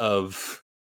box of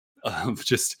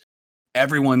just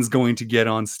everyone's going to get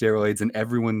on steroids, and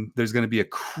there's going to be a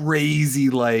crazy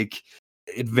like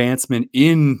advancement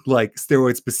in like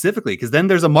steroids specifically, because then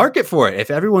there's a market for it.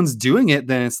 If everyone's doing it,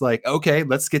 then it's like, okay,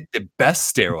 let's get the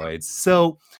best steroids.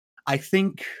 So I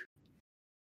think,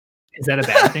 is that a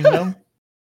bad thing though?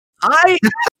 I'm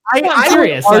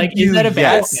curious. Like, is that a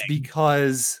bad thing?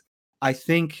 Because I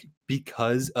think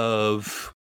because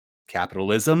of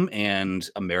capitalism and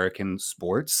American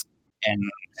sports, and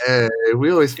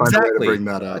we always find a way to bring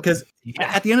that up. Because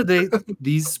at the end of the day,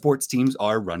 these sports teams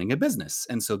are running a business,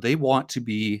 and so they want to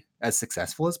be as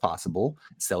successful as possible,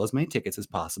 sell as many tickets as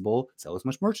possible, sell as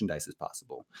much merchandise as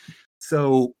possible.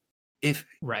 So if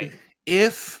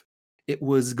it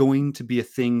was going to be a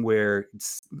thing where,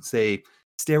 say,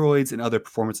 steroids and other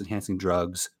performance enhancing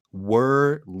drugs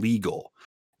were legal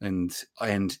and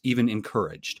even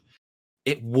encouraged,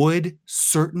 it would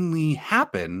certainly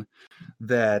happen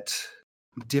that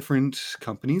different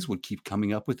companies would keep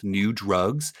coming up with new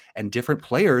drugs, and different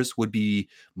players would be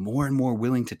more and more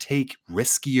willing to take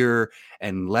riskier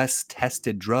and less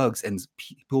tested drugs, and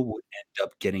people would end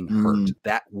up getting hurt.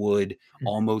 That would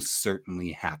almost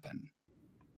certainly happen.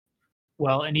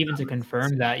 Well, and even to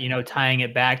confirm that, tying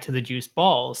it back to the juice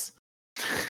balls.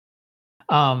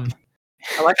 I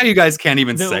like how you guys can't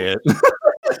even say it.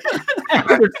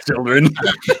 They're children.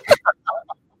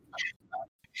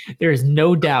 There is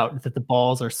no doubt that the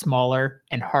balls are smaller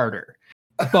and harder.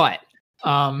 But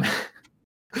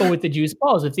with the juice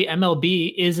balls, if the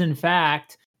MLB is in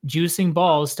fact juicing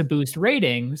balls to boost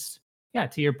ratings, yeah,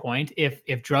 to your point,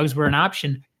 if drugs were an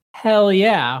option, hell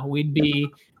yeah, we'd be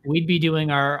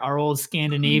doing our old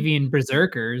Scandinavian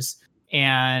berserkers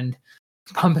and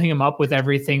pumping them up with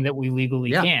everything that we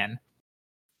legally can.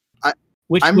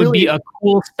 Which would be a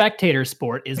cool spectator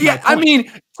sport, is my point. I mean,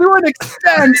 to an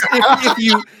extent,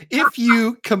 if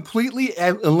you completely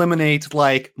eliminate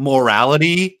like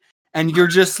morality, and you're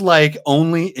just like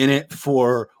only in it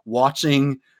for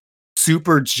watching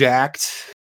super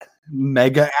jacked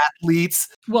mega athletes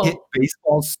hit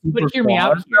baseball super but hear me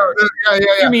out here.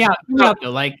 Hear me out though.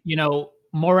 Like,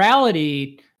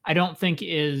 morality, I don't think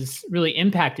is really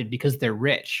impacted because they're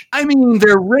rich. I mean,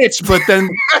 they're rich, but then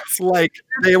it's like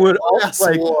they would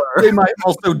also they might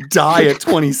also die at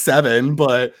 27.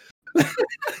 But so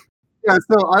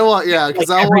I want because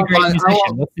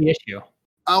what's the issue?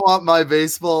 I want my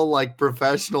baseball like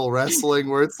professional wrestling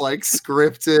where it's like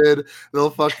scripted. They'll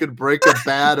fucking break a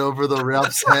bat over the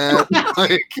ref's head.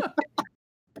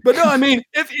 But no, I mean,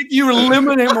 if you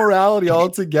eliminate morality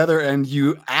altogether and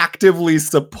you actively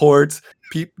support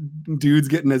dudes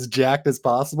getting as jacked as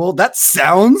possible, that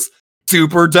sounds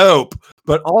super dope.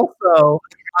 But also,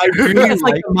 I really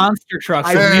like the monster trucks.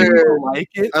 I really like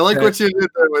it. I like what you did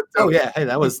there with. Oh yeah, hey,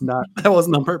 that wasn't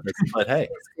on purpose, but hey,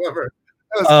 that's clever.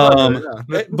 Clever,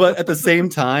 yeah. But at the same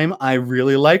time, I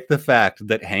really like the fact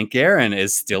that Hank Aaron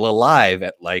is still alive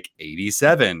at like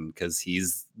 87, because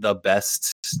he's the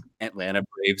best Atlanta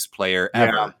Braves player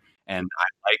ever. And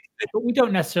I like it. But we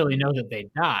don't necessarily know that they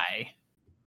die.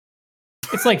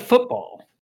 It's like football.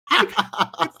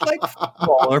 It's like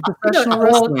football or professional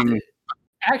wrestling.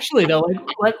 Actually, though,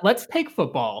 let's take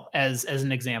football as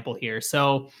an example here.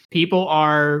 So people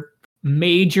are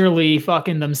majorly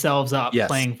fucking themselves up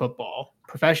playing football.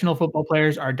 Professional football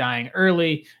players are dying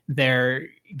early. They're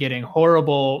getting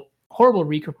horrible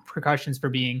repercussions for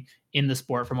being in the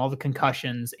sport from all the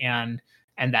concussions and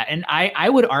that. And I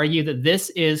would argue that this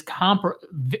is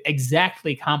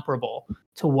exactly comparable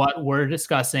to what we're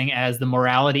discussing as the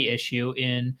morality issue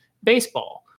in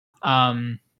baseball,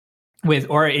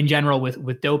 or in general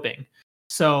with doping.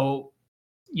 So,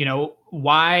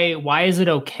 why is it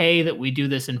okay that we do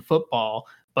this in football,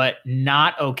 but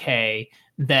not okay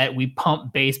that we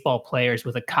pump baseball players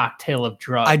with a cocktail of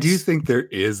drugs? I do think there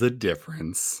is a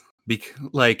difference.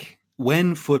 Like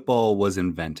when football was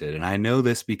invented, and I know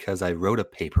this because I wrote a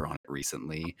paper on it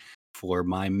recently for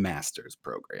my master's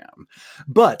program.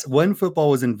 But when football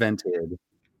was invented,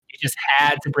 you just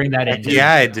had to bring that in.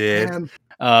 Yeah, I did.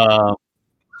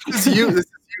 This is you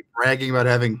bragging about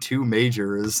having 2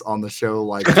 majors on the show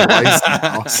like twice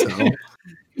now. So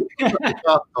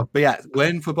But yeah,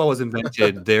 when football was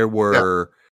invented, there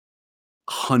were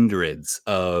hundreds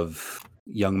of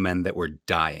young men that were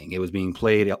dying. It was being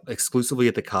played exclusively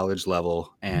at the college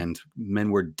level, and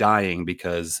men were dying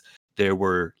because there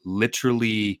were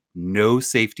literally no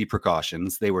safety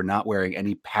precautions. They were not wearing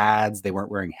any pads. They weren't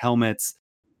wearing helmets.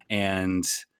 And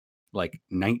like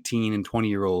 19 and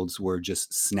 20-year-olds were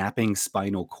just snapping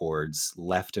spinal cords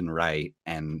left and right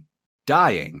and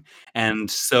dying. And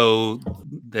so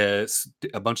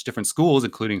a bunch of different schools,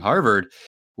 including Harvard,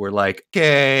 were like,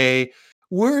 okay,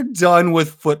 we're done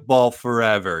with football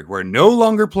forever. We're no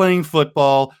longer playing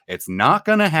football. It's not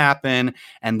going to happen.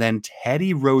 And then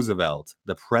Teddy Roosevelt,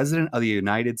 the president of the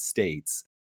United States,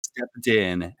 stepped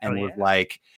in and was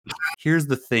like, here's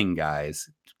the thing, guys.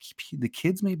 The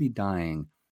kids may be dying,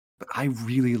 but I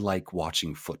really like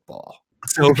watching football.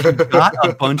 So he got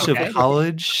a bunch of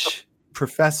college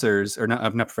professors, or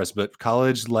not professors, but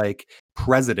college like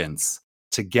presidents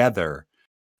together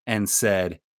and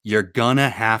said, you're gonna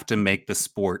have to make the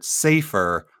sport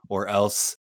safer or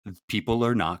else people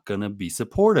are not gonna be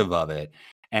supportive of it.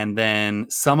 And then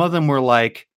some of them were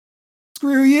like,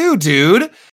 screw you,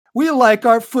 dude. We like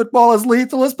our football as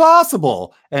lethal as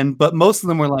possible. But most of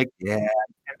them were like, yeah,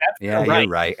 you're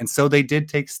right. And so they did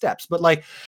take steps. But like,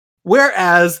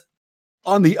 whereas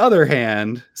on the other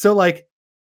hand, so like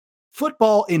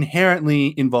football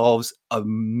inherently involves a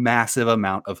massive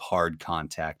amount of hard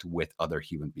contact with other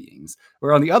human beings.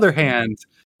 Where on the other hand,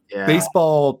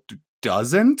 baseball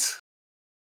doesn't.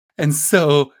 And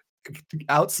so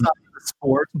outside of the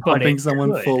sport, pumping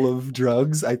someone full of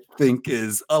drugs, I think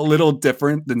is a little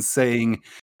different than saying,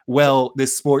 well,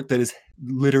 this sport that is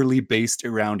literally based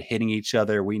around hitting each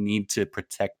other, we need to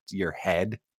protect your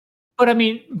head. But I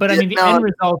mean, the end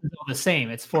result is all the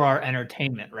same. It's for our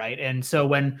entertainment, right? And so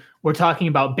when we're talking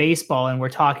about baseball and we're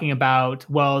talking about,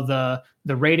 well, the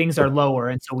ratings are lower,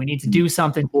 and so we need to do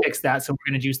something to fix that. So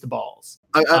we're going to juice the balls.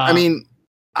 I mean,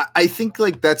 I think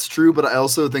like that's true, but I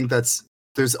also think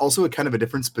there's also a kind of a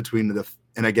difference between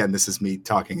and again, this is me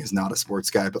talking as not a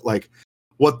sports guy, but like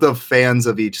what the fans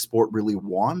of each sport really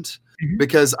want. Mm-hmm.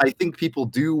 Because I think people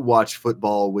do watch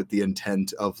football with the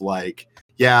intent of like,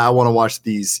 yeah, I want to watch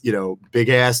these, big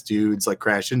ass dudes like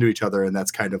crash into each other. And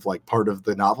that's kind of like part of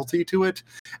the novelty to it.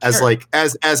 As like,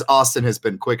 as Austin has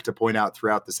been quick to point out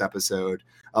throughout this episode,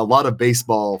 a lot of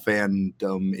baseball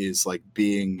fandom is like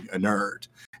being a nerd,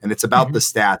 and it's about the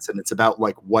stats, and it's about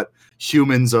like what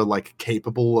humans are like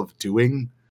capable of doing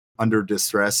under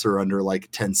distress or under like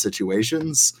tense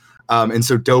situations. And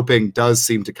so doping does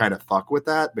seem to kind of fuck with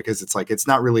that, because it's like, it's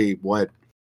not really what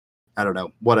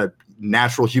a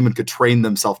natural human could train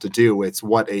themselves to do. It's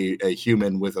what a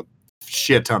human with a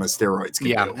shit ton of steroids can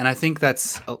do. And I think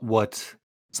that's what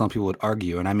some people would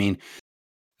argue. And I mean,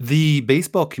 the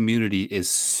baseball community is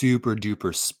super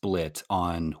duper split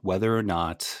on whether or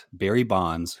not Barry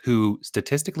Bonds, who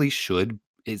statistically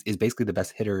is basically the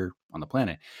best hitter on the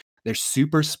planet, they're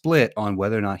super split on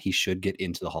whether or not he should get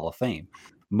into the Hall of Fame.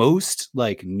 Most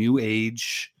like new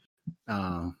age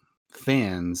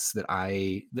fans that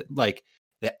I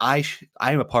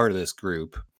am a part of this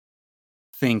group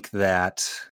think that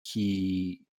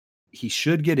he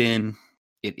should get in.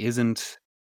 It isn't,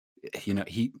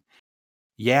 he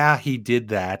did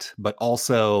that, but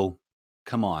also,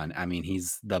 come on. I mean,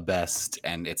 he's the best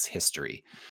and it's history.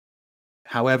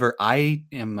 However, I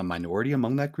am a minority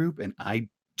among that group, and I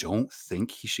don't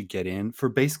think he should get in for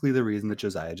basically the reason that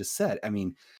Josiah just said. I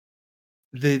mean,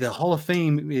 the Hall of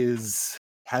Fame has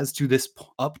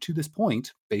up to this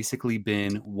point basically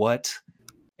been what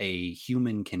a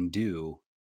human can do.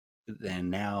 And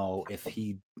now if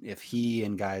he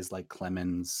and guys like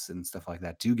Clemens and stuff like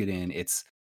that do get in, it's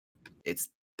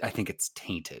I think it's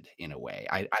tainted in a way.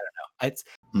 I don't know. It's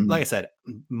like I said,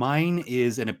 mine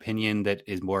is an opinion that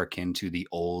is more akin to the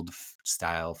old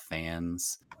style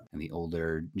fans and the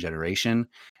older generation.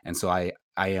 And so I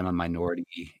am a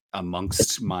minority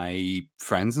amongst my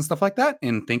friends and stuff like that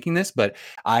in thinking this. But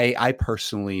I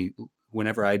personally,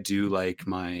 whenever I do like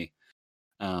my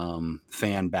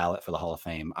fan ballot for the Hall of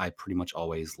Fame, I pretty much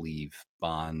always leave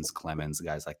Bonds, Clemens,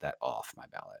 guys like that off my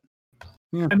ballot.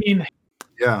 Yeah. I mean,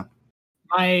 yeah.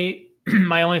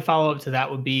 My only follow-up to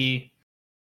that would be,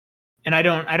 and I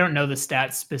don't know the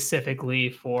stats specifically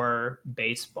for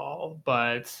baseball,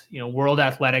 but World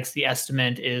Athletics, the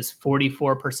estimate is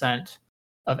 44%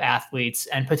 of athletes,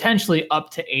 and potentially up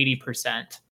to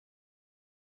 80%,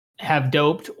 have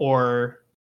doped or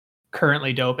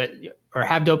currently dope it, or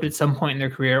have doped at some point in their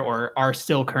career, or are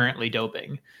still currently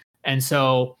doping. And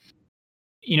so,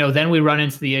 then we run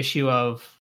into the issue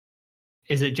of,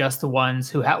 is it just the ones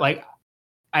who have, like,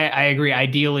 I agree.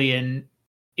 Ideally, in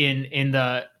in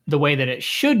the way that it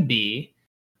should be,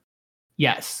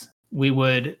 yes, it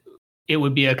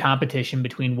would be a competition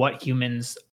between what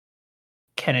humans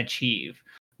can achieve.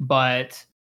 But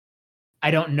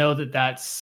I don't know that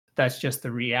that's just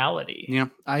the reality. Yeah,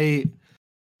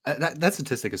 that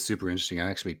statistic is super interesting. I'm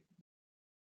actually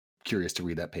curious to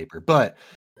read that paper, but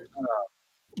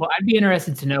well, I'd be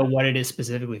interested to know what it is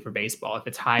specifically for baseball. If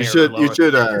it's higher, you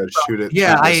should shoot it.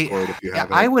 Yeah, Discord if you have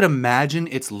it. I would imagine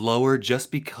it's lower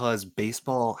just because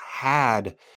baseball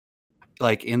had,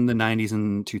 like, in the 90s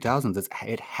and 2000s,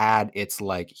 it had its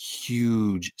like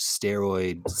huge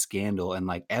steroid scandal, and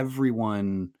like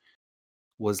everyone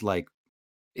was like,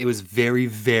 it was very,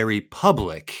 very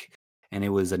public, and it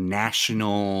was a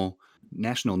national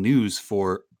news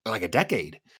for like a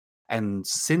decade. And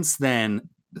since then,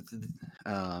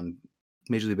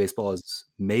 Major League Baseball has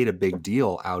made a big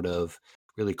deal out of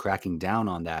really cracking down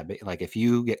on that. But like, if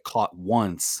you get caught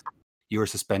once, you're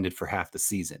suspended for half the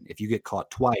season. If you get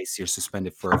caught twice, you're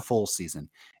suspended for a full season.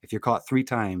 If you're caught 3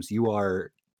 times, you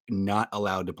are not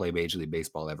allowed to play Major League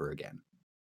Baseball ever again.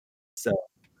 So,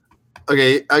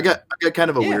 okay, I got kind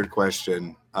of a weird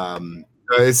question. I'll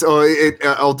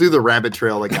do the rabbit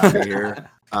trail that got me here.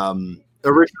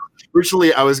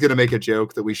 Originally, I was going to make a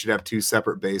joke that we should have 2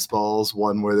 separate baseballs,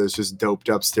 one where there's just doped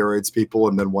up steroids people,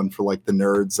 and then one for like the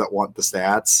nerds that want the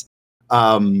stats.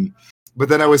 But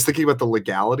then I was thinking about the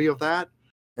legality of that,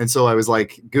 and so I was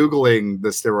like Googling the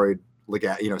steroid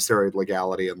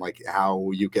legality and like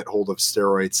how you get hold of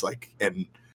steroids, like, and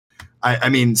I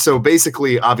mean, so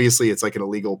basically, obviously, it's like an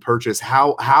illegal purchase.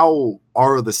 How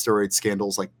are the steroid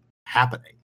scandals like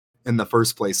happening in the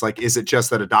first place? Like, is it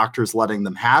just that a doctor's letting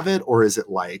them have it, or is it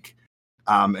like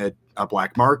at a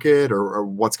black market, or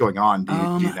what's going on? Do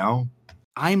you know?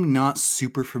 I'm not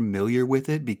super familiar with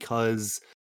it because,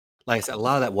 like I said, a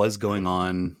lot of that was going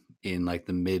on in like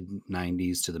the mid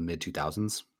 90s to the mid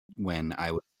 2000s when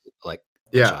I was like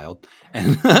a child.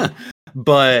 And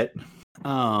but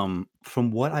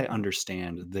from what I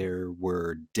understand, there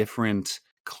were different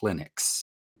clinics,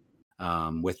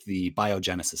 with the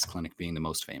Biogenesis clinic being the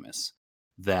most famous,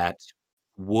 that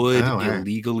would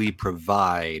illegally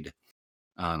provide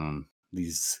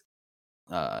these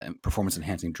performance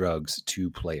enhancing drugs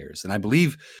to players. And I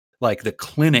believe like the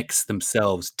clinics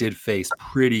themselves did face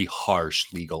pretty harsh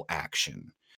legal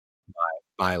action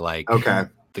by like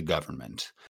the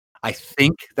government. I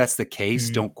think that's the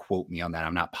case. Don't quote me on that.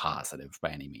 I'm not positive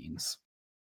by any means.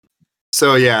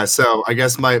 So I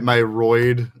guess my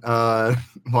roid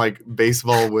like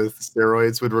baseball with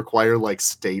steroids would require like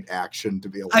state action to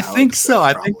be allowed. I think so.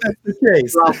 I think that's the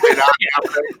case.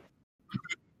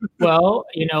 Well,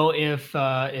 if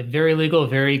Very Legal,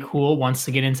 Very Cool wants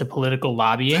to get into political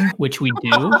lobbying, which we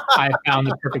do, I found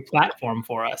the perfect platform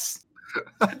for us.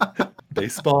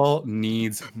 Baseball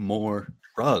needs more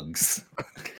drugs.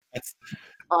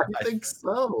 I think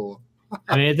so.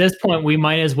 I mean, at this point, we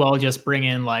might as well just bring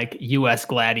in like U.S.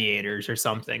 gladiators or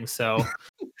something. So,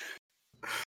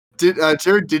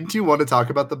 Jared, didn't you want to talk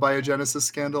about the Biogenesis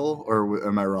scandal, or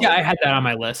am I wrong? Yeah, I had that on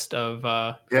my list of.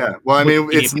 Yeah, well, I mean,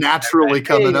 it's naturally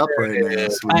coming up right now.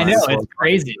 So I know, it's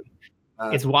crazy.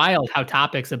 It's wild how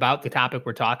topics about the topic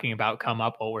we're talking about come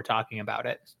up while we're talking about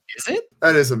it. Is it?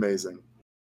 That is amazing.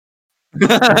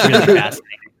 It's really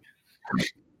fascinating.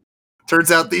 Turns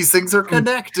out these things are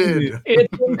connected.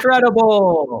 It's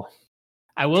incredible.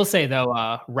 I will say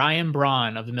though, Ryan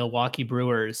Braun of the Milwaukee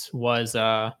Brewers was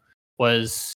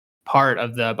part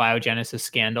of the Biogenesis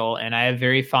scandal, and I have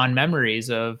very fond memories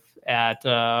at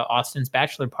Austin's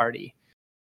bachelor party,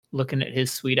 looking at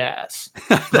his sweet ass.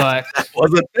 But that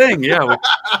was a thing. Yeah,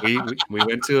 we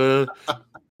went to a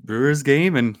Brewers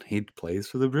game, and he plays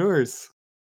for the Brewers.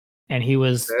 And he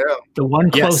was the one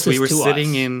closest to us. We were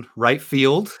sitting in right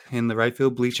field, in the right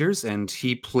field bleachers, and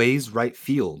he plays right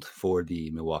field for the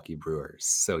Milwaukee Brewers.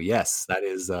 So yes, that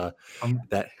is that.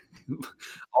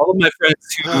 All of my friends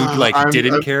who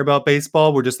didn't care about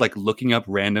baseball were just like looking up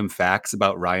random facts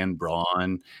about Ryan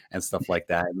Braun and stuff like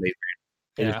that.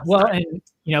 And well, and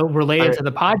related to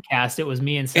the podcast, it was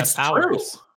me and Seth Powers.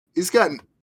 True. He's gotten.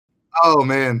 Oh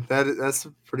man, that's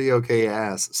a pretty okay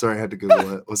ass. Sorry, I had to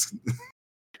Google it.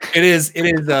 It is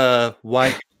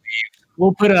why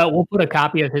we'll put a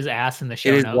copy of his ass in the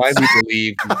show notes. It is widely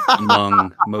believed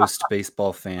among most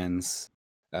baseball fans,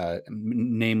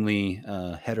 namely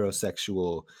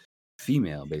heterosexual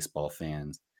female baseball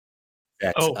fans,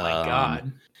 that oh my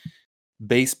god,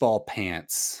 baseball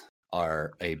pants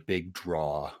are a big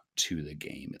draw to the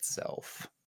game itself.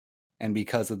 And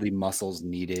because of the muscles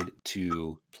needed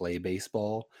to play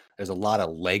baseball, there's a lot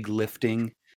of leg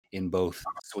lifting in both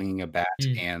swinging a bat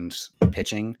and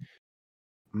pitching.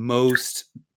 Most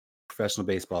professional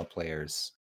baseball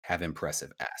players have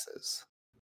impressive asses.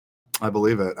 I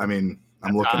believe it. I mean,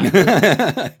 I'm looking.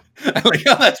 I like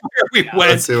how that's where we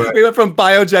went. We went from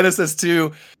biogenesis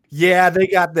to, yeah, they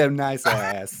got them nice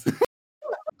ass.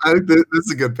 I think this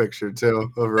is a good picture too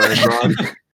of Ryan Braun.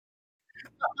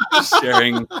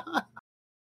 Sharing.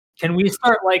 Can we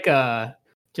start like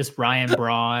just Ryan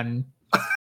Braun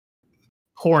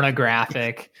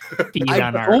pornographic feed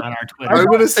on our Twitter? I'm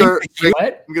gonna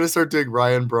start doing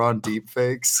Ryan Braun deep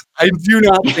fakes. I do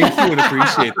not think he would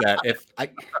appreciate that. If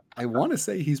I want to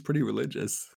say he's pretty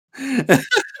religious.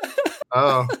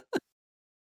 Oh,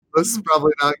 this is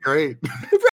probably not great.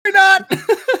 Probably not.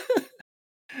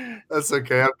 That's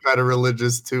okay. I'm kind of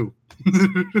religious too.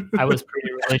 I was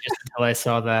pretty religious until I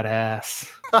saw that ass.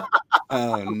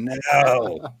 Oh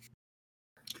no.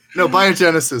 No,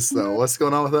 biogenesis though. What's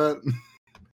going on with that?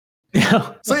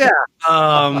 So yeah,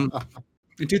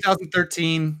 in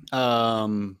 2013,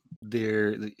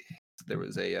 there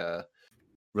was a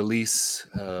release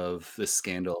of this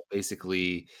scandal.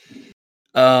 Basically,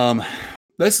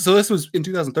 this was in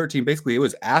 2013. Basically, it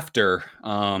was after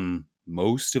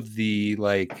most of the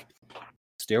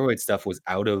steroid stuff was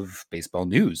out of baseball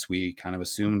news. We kind of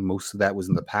assumed most of that was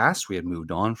in the past. We had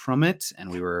moved on from it,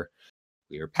 and we were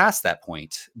past that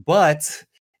point. But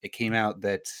it came out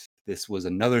that this was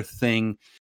another thing,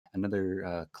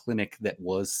 another clinic that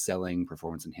was selling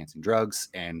performance-enhancing drugs.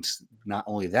 And not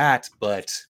only that,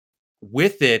 but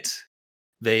with it,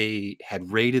 they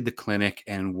had raided the clinic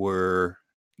and were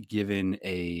given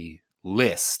a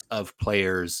list of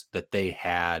players that they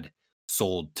had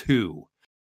sold to.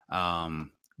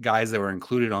 Guys that were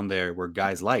included on there were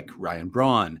guys like Ryan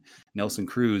Braun, Nelson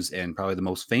Cruz, and probably the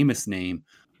most famous name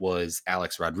was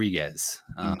Alex Rodriguez,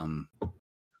 who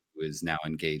is now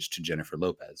engaged to Jennifer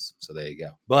Lopez. So there you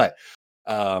go. But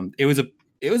it was a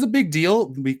big deal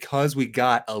because we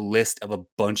got a list of a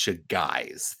bunch of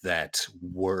guys that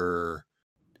were,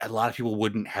 a lot of people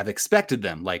wouldn't have expected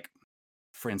them. Like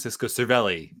Francisco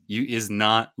Cervelli is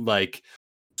not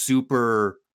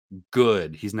super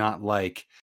good. He's not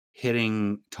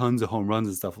hitting tons of home runs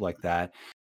and stuff like that.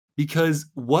 Because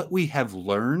what we have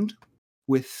learned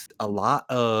with a lot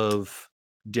of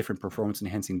different performance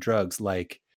enhancing drugs,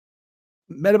 like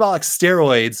metabolic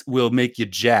steroids will make you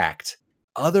jacked.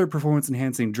 Other performance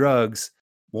enhancing drugs,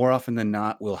 more often than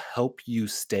not, will help you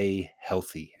stay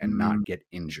healthy and not get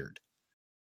injured.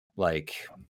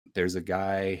 There's a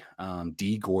guy,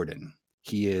 D. Gordon.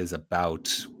 He is about,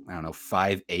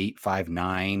 5'8",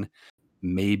 5'9",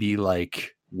 maybe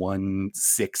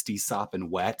 160 sopping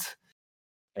wet.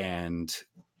 And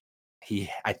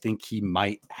I think he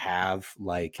might have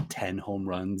 10 home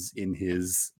runs in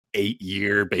his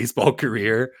 8-year baseball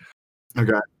career.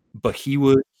 Okay. But he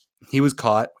was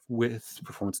caught with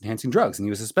performance enhancing drugs and he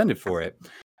was suspended for it.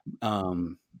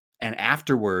 And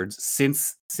afterwards,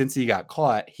 since he got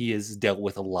caught, he has dealt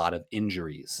with a lot of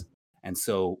injuries. And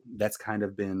so that's kind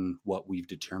of been what we've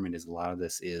determined is a lot of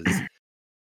this is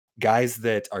guys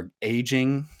that are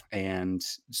aging and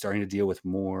starting to deal with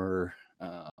more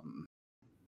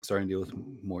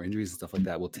injuries and stuff like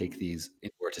that will take these in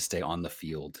order to stay on the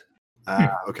field.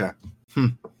 Okay.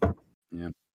 Yeah.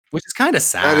 Which is kind of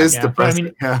sad. That is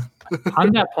depressing.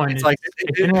 On that point, it's they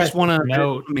just want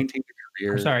to maintain their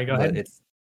career. I'm sorry, go ahead.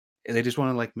 They just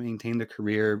want to maintain their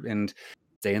career and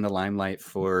stay in the limelight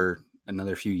for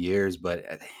another few years, but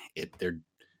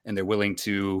they're willing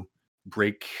to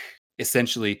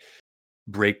essentially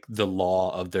break the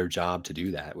law of their job to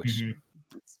do that, which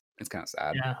it's kind of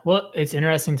sad. Yeah. Well, it's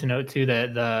interesting to note too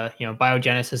that the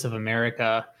Biogenesis of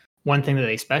America, one thing that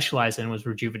they specialize in was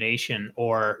rejuvenation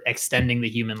or extending the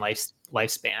human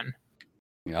lifespan.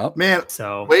 Yep. Man,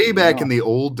 so way back in the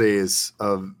old days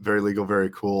of Very Legal,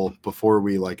 Very Cool, before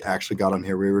we actually got on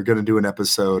here, we were going to do an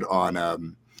episode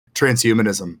on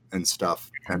transhumanism and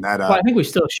stuff. And that I think we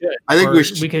still should. I think we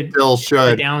still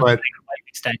should. Down but life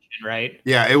extension, right?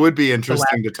 Yeah, it would be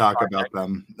interesting to talk about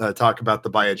them, talk about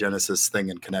the biogenesis thing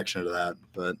in connection to that.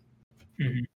 But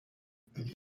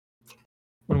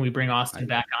when we bring Austin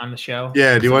back on the show,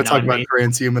 yeah, do you want to talk about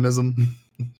transhumanism?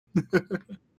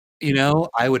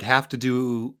 I would have to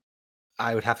do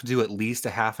at least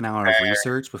a half an hour of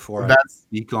research before I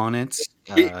speak on it.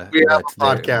 We have a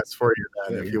podcast for you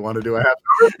then, if you want to do a half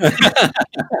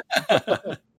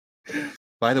hour.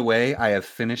 By the way, I have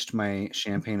finished my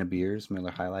champagne of beers, Miller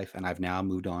High Life, and I've now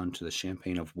moved on to the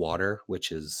champagne of water,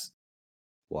 which is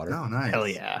water. Oh, nice! Hell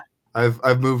yeah!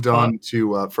 I've moved on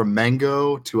to from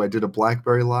mango to I did a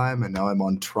blackberry lime, and now I'm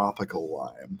on tropical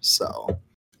lime. So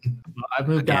I've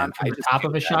moved on from the top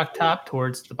of a shock top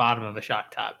towards the bottom of a shock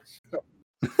top.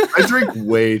 I drink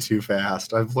way too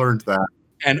fast. I've learned that.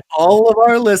 And all of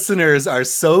our listeners are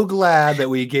so glad that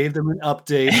we gave them an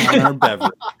update on our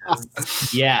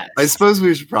beverages. Yes. I suppose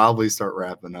we should probably start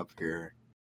wrapping up here.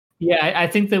 Yeah, I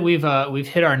think that we've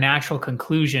hit our natural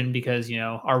conclusion because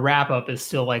our wrap up is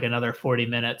still like another 40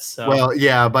 minutes. So Well,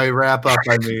 yeah, by wrap up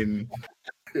I mean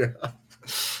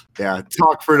yeah,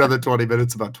 talk for another 20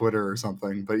 minutes about Twitter or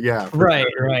something. But yeah, right.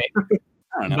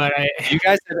 I don't know. But Do you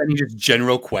guys have any just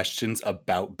general questions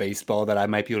about baseball that I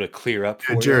might be able to clear up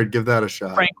for Jared, you? give that a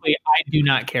shot. frankly, I do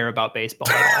not care about baseball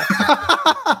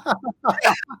at all.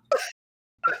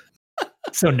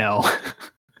 So no.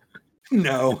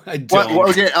 No, I don't.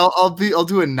 Okay, I'll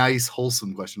do a nice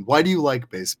wholesome question. Why do you like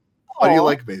baseball? Why do you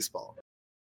like baseball?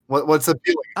 What's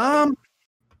appealing?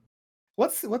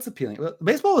 What's appealing? Well,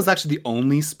 baseball is actually the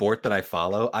only sport that I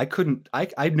follow.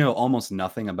 I know almost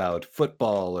nothing about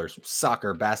football or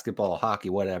soccer, basketball, hockey,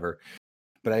 whatever.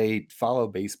 But I follow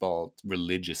baseball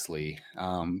religiously.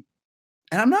 And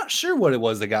I'm not sure what it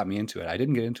was that got me into it. I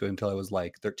didn't get into it until I was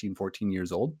like 13, 14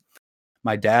 years old.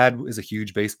 My dad is a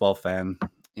huge baseball fan.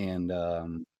 And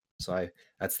so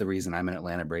that's the reason I'm an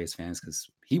Atlanta Braves fan, is because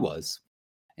he was.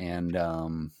 And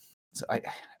so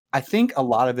I think a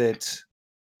lot of it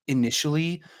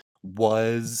initially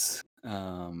was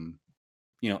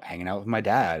hanging out with my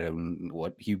dad, and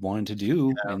what he wanted to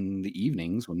do in the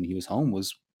evenings when he was home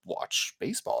was watch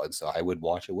baseball, and so I would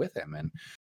watch it with him.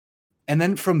 And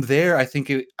then from there, I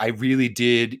think I really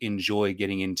did enjoy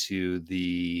getting into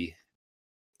the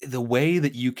way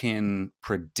that you can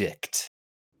predict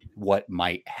what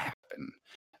might happen,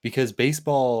 because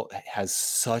baseball has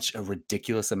such a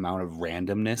ridiculous amount of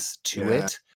randomness to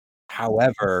it.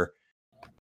 However,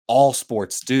 all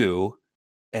sports do,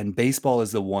 and baseball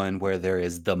is the one where there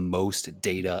is the most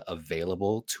data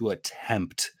available to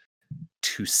attempt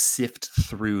to sift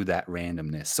through that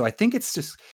randomness. So I think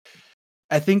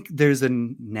there's a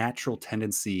natural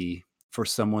tendency for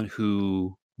someone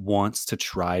who wants to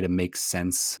try to make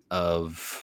sense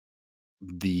of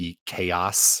the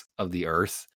chaos of the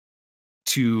earth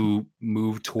to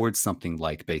move towards something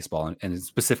like baseball, and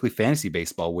specifically fantasy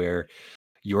baseball, where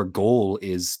your goal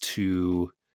is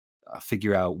to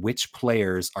figure out which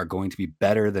players are going to be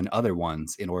better than other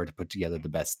ones in order to put together the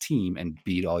best team and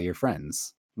beat all your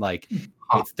friends. Like,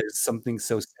 there's something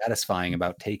so satisfying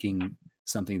about taking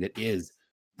something that is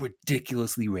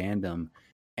ridiculously random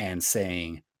and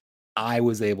saying, I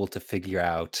was able to figure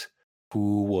out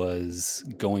who was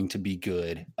going to be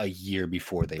good a year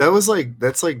before they were.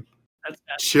 That's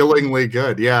chillingly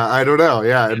good. Yeah, I don't know.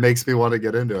 Yeah, it makes me want to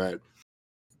get into it.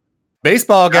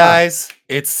 Baseball, guys,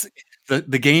 it's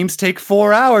the games take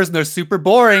 4 hours and they're super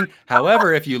boring.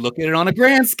 However, if you look at it on a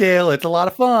grand scale, it's a lot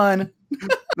of fun.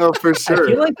 No, for sure. I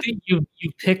feel like you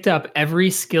picked up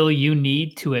every skill you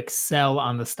need to excel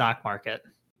on the stock market.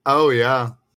 Oh yeah.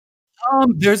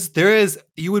 There is.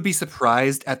 You would be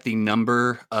surprised at the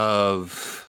number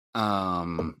of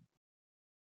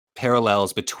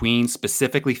parallels between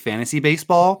specifically fantasy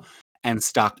baseball and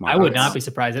stock market. I would not be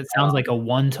surprised. It sounds like a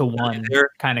 1-to-1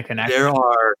 kind of connection. There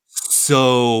are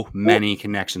so many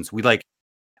connections.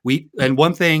 And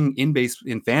one thing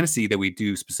in fantasy that we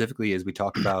do specifically is we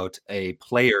talk about a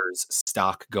player's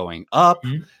stock going up,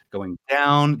 going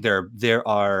down. There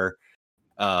are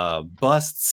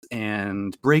busts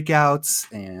and breakouts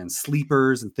and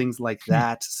sleepers and things like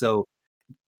that. So,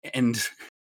 and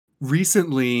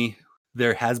recently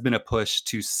there has been a push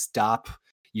to stop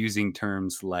using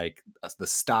terms like the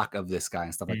stock of this guy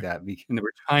and stuff like that. And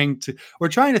we're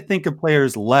trying to think of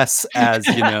players less as,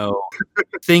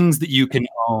 things that you can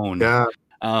own. Yeah.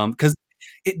 Because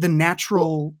the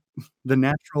natural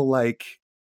like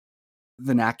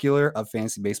vernacular of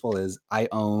fantasy baseball is, I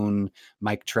own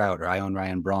Mike Trout or I own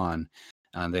Ryan Braun.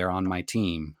 They're on my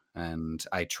team and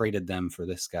I traded them for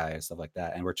this guy and stuff like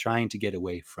that. And we're trying to get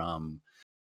away from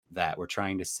that. We're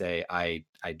trying to say I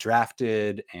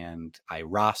drafted and I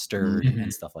rostered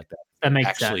and stuff like that. That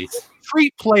makes sense.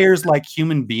 Treat players like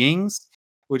human beings,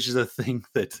 which is a thing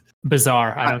that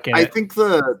bizarre. I don't get it.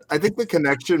 I think the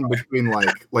connection between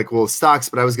like stocks,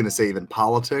 but I was going to say even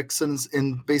politics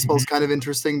in baseball is kind of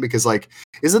interesting, because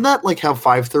isn't that like how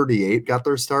 538 got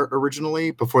their start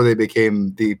originally before they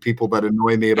became the people that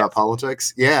annoy me about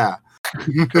politics? Yeah.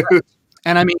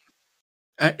 And I mean,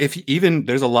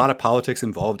 there's a lot of politics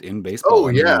involved in baseball. Oh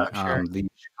yeah, sure.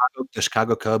 The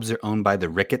Chicago Cubs are owned by the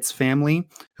Ricketts family,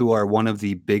 who are one of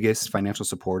the biggest financial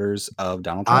supporters of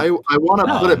Donald Trump. I want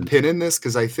to put a pin in this,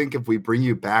 because I think if we bring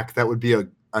you back, that would be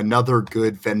another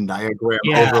good Venn diagram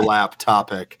overlap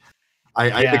topic.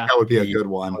 I think that would be a good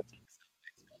one.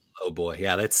 Oh boy,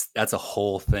 yeah, that's a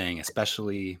whole thing,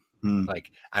 especially I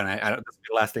don't know, that's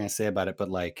the last thing I say about it, but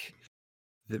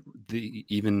the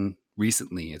even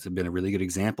recently, it's been a really good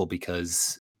example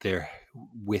because they're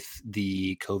with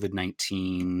the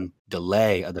COVID-19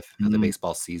 delay of the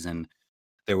baseball season.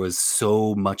 There was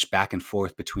so much back and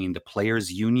forth between the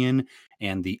players' union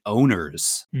and the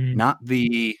owners, not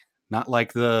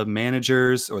like the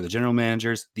managers or the general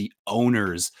managers, the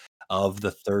owners of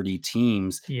the 30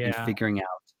 teams, and figuring out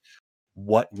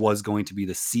what was going to be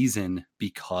the season,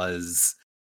 because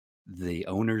the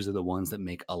owners are the ones that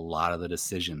make a lot of the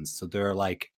decisions. So there are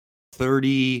like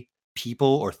 30 people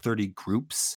or 30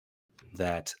 groups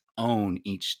that own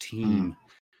each team,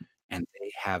 and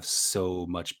they have so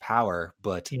much power.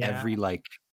 But every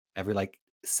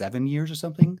 7 years or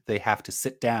something, they have to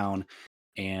sit down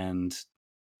and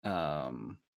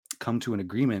come to an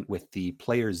agreement with the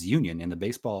players union. And the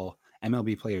baseball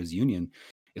MLB players union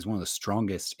is one of the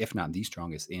strongest, if not the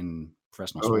strongest, in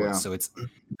professional sports. So it's the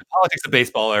politics of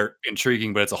baseball are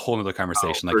intriguing, but it's a whole other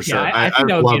conversation. I think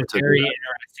that would be a very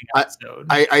interesting episode.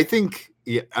 I think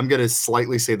I'm going to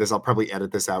slightly say this. I'll probably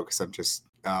edit this out because I'm just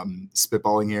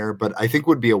spitballing here. But I think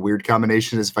would be a weird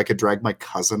combination is if I could drag my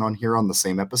cousin on here on the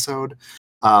same episode.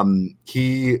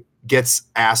 He gets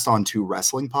asked on 2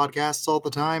 wrestling podcasts all the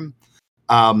time.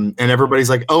 And everybody's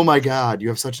like, oh my God, you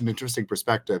have such an interesting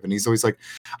perspective. And he's always like,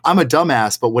 I'm a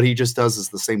dumbass. But what he just does is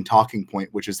the same talking point,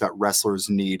 which is that wrestlers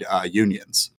need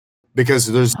unions, because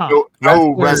there's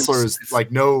no wrestlers,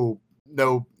 like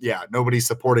nobody's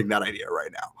supporting that idea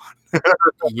right now.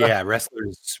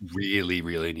 Wrestlers really,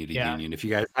 really need a union. If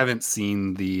you guys haven't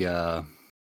seen the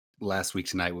Last Week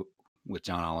Tonight with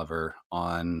John Oliver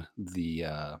on the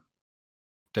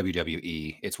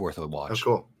WWE, it's worth a watch. Oh,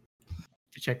 cool.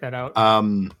 To check that out.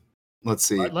 Let's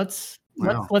see. Let's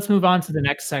move on to the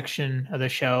next section of the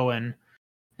show and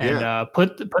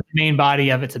put the main body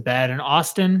of it to bed. And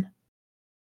Austin,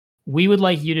 we would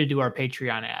like you to do our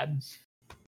Patreon ad.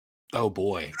 Oh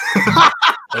boy.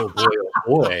 Oh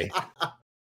boy.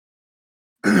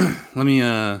 Let me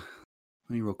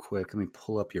real quick. Let me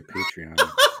pull up your Patreon,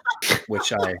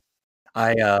 which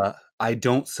I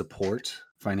don't support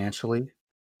financially,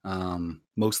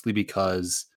 mostly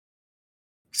because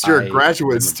you're a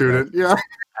graduate student.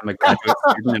 I'm a graduate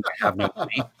student and I have no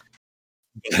money.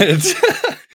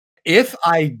 But if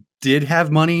I did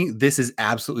have money, this is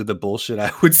absolutely the bullshit I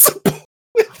would support.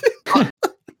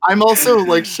 I'm also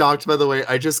like shocked, by the way.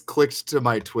 I just clicked to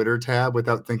my Twitter tab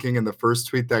without thinking, and the first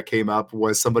tweet that came up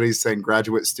was somebody saying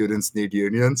graduate students need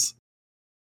unions,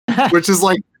 which is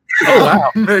like, oh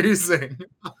wow, amazing.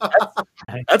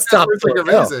 That's top. Like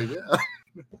amazing. Yeah.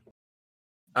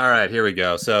 All right, here we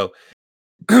go. So.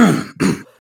 All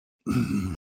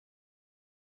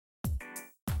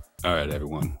right,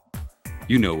 everyone.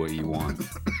 You know what you want.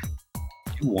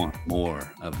 You want more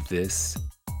of this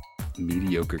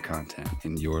mediocre content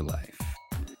in your life.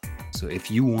 So if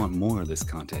you want more of this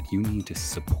content, you need to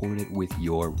support it with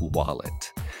your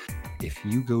wallet. If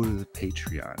you go to the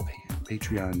Patreon,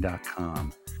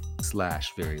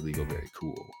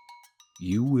 patreon.com/verylegalverycool,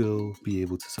 you will be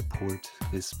able to support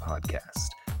this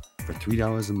podcast. For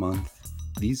 $3 a month,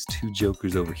 these 2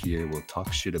 jokers over here will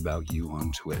talk shit about you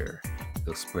on Twitter.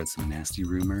 They'll spread some nasty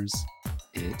rumors.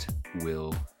 It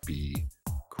will be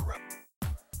gross.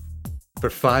 For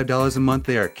 $5 a month,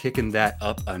 they are kicking that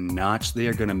up a notch. They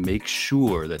are going to make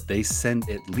sure that they send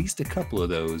at least a couple of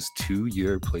those to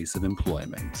your place of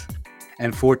employment.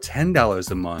 And for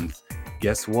 $10 a month,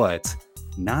 guess what?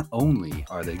 Not only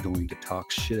are they going to talk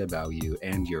shit about you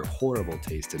and your horrible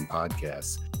taste in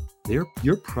podcasts,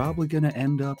 you're probably going to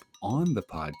end up on the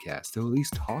podcast. They'll at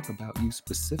least talk about you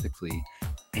specifically,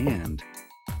 and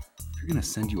they're going to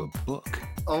send you a book.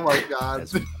 Oh my God.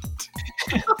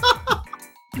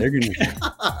 They're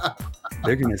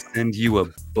gonna send you a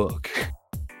book.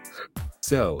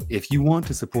 So if you want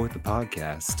to support the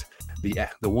podcast,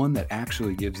 the one that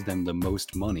actually gives them the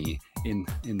most money in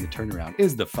the turnaround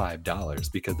is the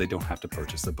 $5, because they don't have to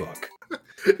purchase a book.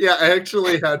 Yeah, I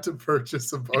actually had to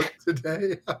purchase a book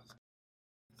today.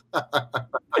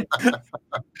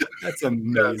 That's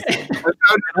amazing.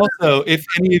 And also, if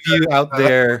any of you out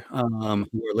there who are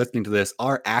listening to this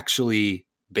are actually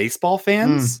baseball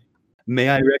fans, may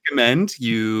I recommend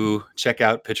you check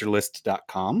out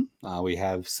pitcherlist.com. We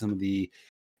have some of the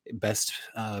best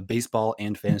baseball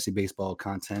and fantasy baseball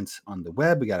content on the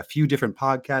web. We got a few different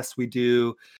podcasts we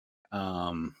do,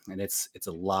 and it's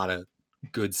a lot of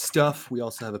good stuff. We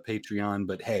also have a Patreon,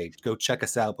 but hey, go check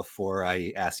us out before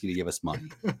I ask you to give us money.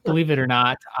 Believe it or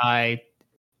not, I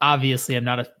obviously am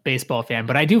not a baseball fan,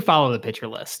 but I do follow the Pitcher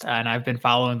List, and I've been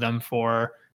following them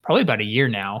for probably about a year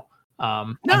now.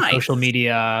 On social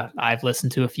media, I've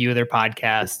listened to a few of their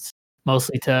podcasts,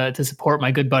 mostly to support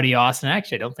my good buddy Austin.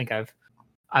 Actually, I don't think I've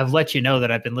I've let you know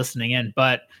that I've been listening in,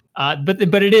 but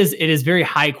it is very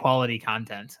high quality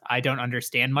content. I don't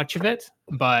understand much of it,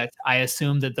 but I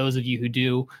assume that those of you who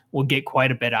do will get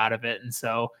quite a bit out of it. And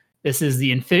so this is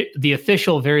the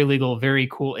official, very legal, very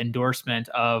cool endorsement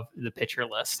of the Pitcher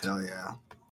List. Hell yeah.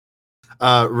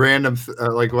 Random,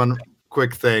 like one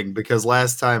quick thing, because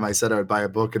last time I said I would buy a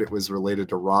book and it was related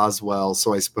to Roswell,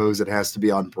 so I suppose it has to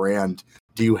be on brand.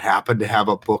 Do you happen to have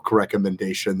a book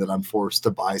recommendation that I'm forced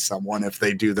to buy someone if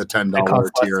they do the $10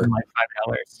 tier? Like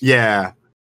 $5. Yeah,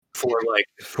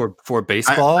 for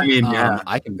baseball. I mean,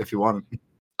 I can, if you want.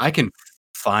 I can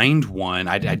find one.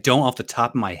 I don't off the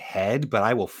top of my head, but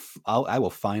I will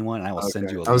find one and I will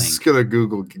send you a link. I was just gonna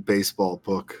Google baseball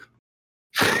book.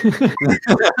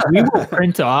 We will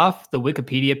print off the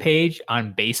Wikipedia page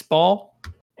on baseball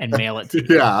and mail it to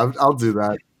you. Yeah, I'll do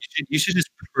that. You should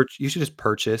just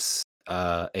purchase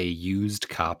a used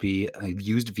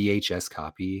VHS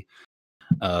copy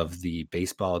of the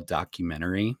baseball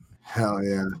documentary. Hell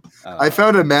yeah! I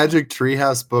found a Magic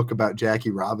Treehouse book about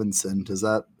Jackie Robinson. Does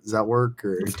that work?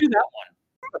 Or? Let's do that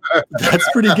one. That's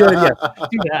pretty good. Yeah, let's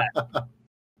do that.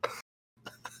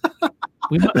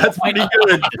 That's pretty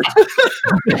good.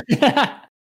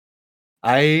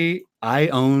 I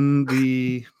own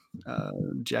the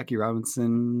Jackie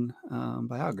Robinson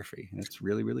biography. It's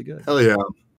really, really good. Hell yeah!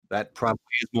 That probably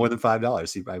is more than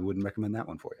 $5. I wouldn't recommend that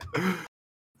one for you.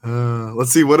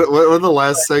 Let's see. What are the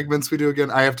last segments we do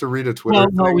again? I have to read a Twitter. Well,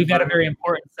 no, we've got a very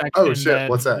important section. Oh shit!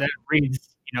 What's that? That reads,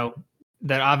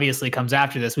 that obviously comes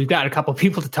after this. We've got a couple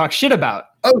people to talk shit about.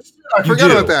 Oh, shit, I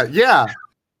forgot about that. Yeah.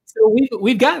 So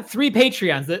we've got 3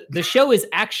 Patreons. The show is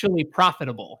actually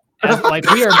profitable. Like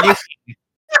we are making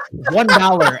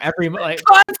 $1 every month. The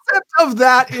concept of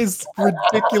that is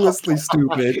ridiculously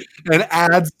stupid and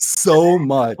adds so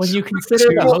much. When you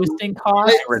consider the hosting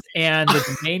costs and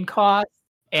the domain costs,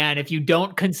 and if you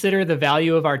don't consider the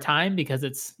value of our time, because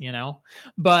it's,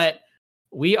 but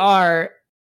we are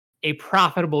a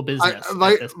profitable business.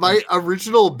 My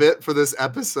original bit for this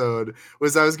episode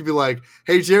was I was gonna be like,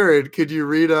 "Hey Jared, could you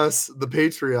read us the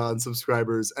Patreon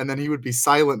subscribers?" And then he would be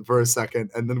silent for a second,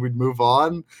 and then we'd move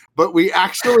on. But we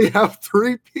actually have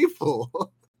 3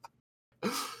 people.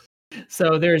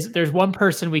 So there's one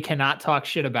person we cannot talk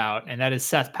shit about, and that is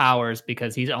Seth Powers,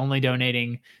 because he's only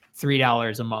donating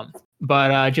 $3 a month.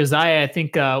 But Josiah, I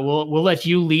think we'll let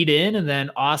you lead in, and then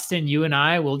Austin, you and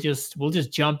I will just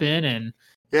jump in and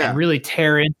really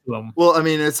tear into them. Well, I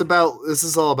mean, this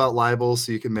is all about libel,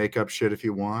 so you can make up shit if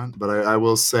you want. But I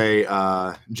will say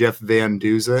Jeff Van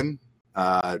Dusen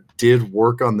did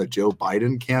work on the Joe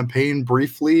Biden campaign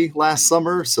briefly last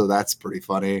summer, so that's pretty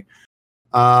funny.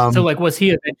 So, like, was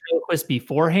he a ventriloquist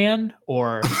beforehand,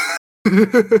 or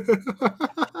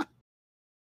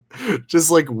just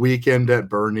like Weekend at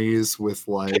Bernie's with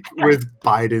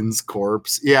Biden's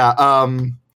corpse? Yeah.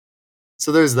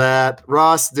 So there's that.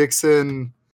 Ross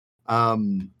Dixon. I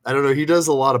don't know. He does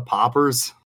a lot of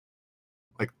poppers,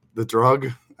 like the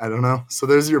drug. I don't know. So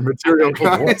there's your material,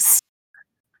 guys.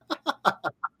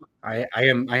 I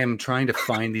am trying to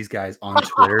find these guys on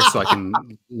Twitter so I can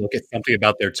look at something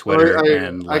about their Twitter.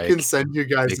 I can send you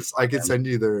guys. I can send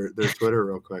you their Twitter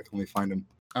real quick. Let me find them.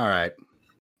 All right.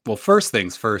 Well, first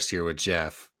things first here with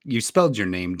Jeff. You spelled your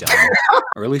name dumb,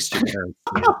 or at least your parents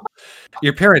did.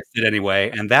 Your parents did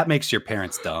anyway, and that makes your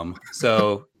parents dumb.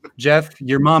 So, Jeff,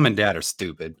 your mom and dad are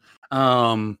stupid.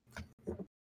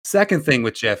 Second thing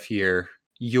with Jeff here,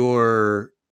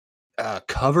 your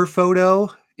cover photo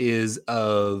it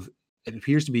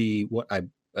appears to be what I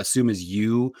assume is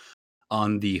you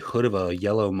on the hood of a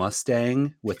yellow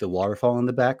Mustang with the waterfall in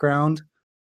the background.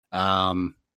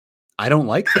 I don't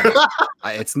like that.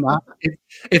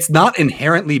 It's not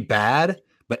inherently bad,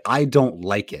 but I don't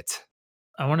like it.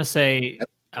 I want to say,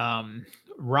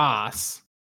 Ross,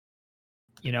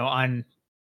 on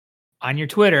your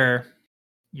Twitter,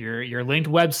 your linked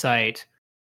website,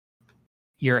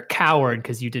 you're a coward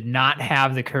because you did not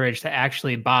have the courage to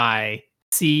actually buy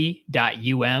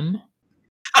c.um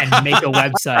and make a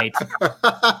website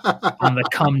on the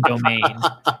cum domain.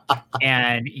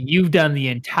 And you've done the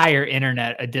entire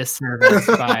internet a disservice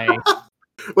by.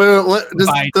 Wait,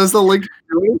 does the link?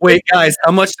 Wait, guys,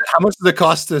 how much does it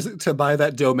cost to buy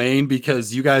that domain?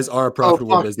 Because you guys are a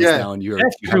profitable business now, and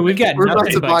that's true. We've got we're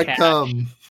about to buy cash. cum.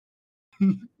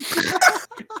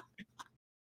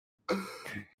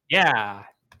 Yeah.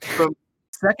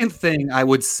 Second thing I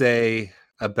would say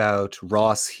about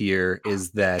Ross here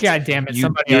is that God damn it,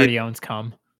 somebody already owns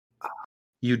cum.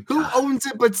 Who owns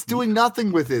it but's doing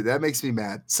nothing with it? That makes me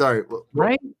mad. Sorry.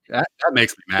 Right? That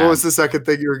makes me mad. What was the second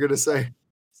thing you were going to say?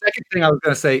 Second thing I was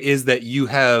going to say is that you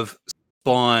have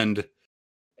spawned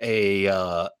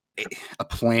a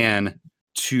plan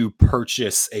to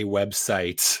purchase a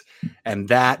website, and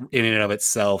that in and of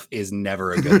itself is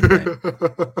never a good thing.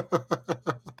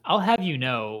 I'll have you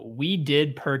know, we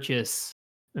did purchase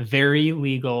very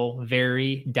legal,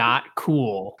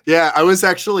 very.cool. Yeah, I was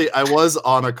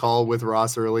on a call with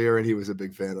Ross earlier, and he was a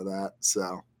big fan of that.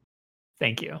 So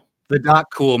thank you. The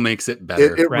 .cool makes it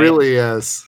better. It really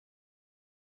is.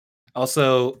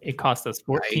 Also, it cost us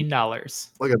 $14.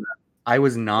 Look at that. I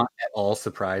was not at all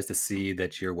surprised to see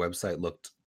that your website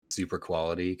looked super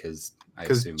quality because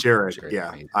Jared,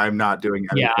 I'm not doing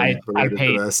anything related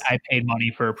to this. I paid money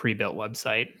for a pre-built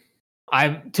website.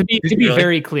 To be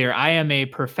very clear, I am a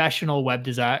professional web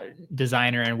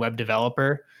designer and web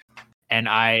developer, and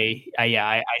I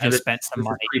just spent some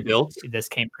money. Pre-built. This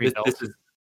came pre-built.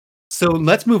 So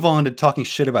let's move on to talking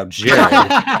shit about Jared,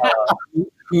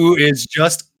 who is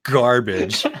just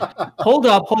garbage. Hold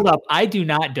up. I do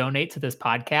not donate to this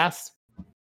podcast,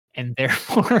 and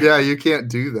therefore... Yeah, you can't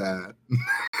do that.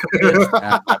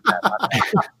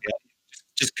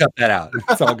 Just cut that out.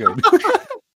 It's all good.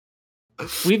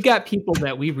 We've got people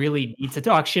that we really need to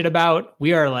talk shit about.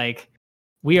 We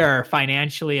are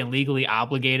financially and legally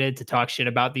obligated to talk shit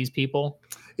about these people.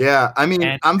 Yeah, I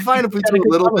mean, I'm fine if we do a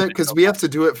little bit because we have to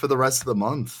do it for the rest of the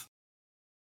month.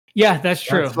 Yeah, that's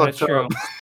true. That's true.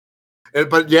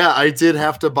 But yeah, I did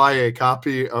have to buy a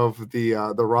copy of the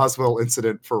Roswell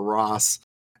incident for Ross.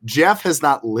 Jeff has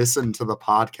not listened to the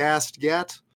podcast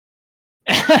yet.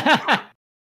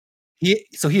 He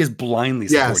is blindly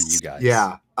supporting you guys.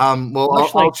 Yeah. Well,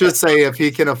 I'll just say if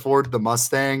he can afford the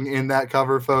Mustang in that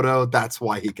cover photo, that's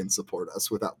why he can support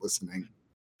us without listening.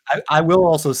 I will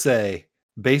also say,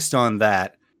 based on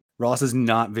that, Ross is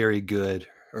not very good.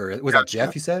 Or was that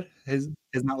Jeff? You said has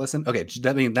not listened. Okay,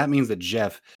 that means that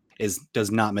Jeff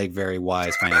does not make very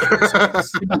wise financial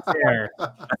decisions.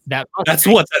 That's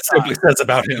what that simply says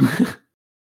about him.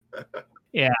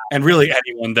 Yeah, and really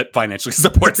anyone that financially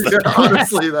supports them. Yeah,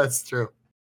 honestly, that's true.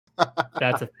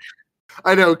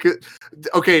 I know.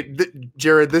 Okay,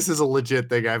 Jared, this is a legit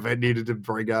thing I've needed to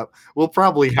bring up. We'll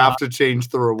probably have to change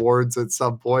the rewards at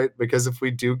some point because if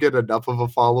we do get enough of a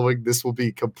following, this will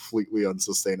be completely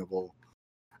unsustainable.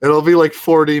 It'll be like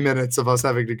 40 minutes of us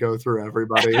having to go through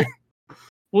everybody.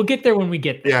 We'll get there when we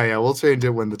get there. Yeah, we'll change it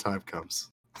when the time comes.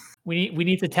 We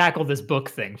need to tackle this book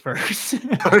thing first.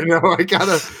 I know,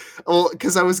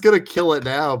 because I was gonna kill it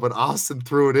now, but Austin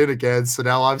threw it in again, so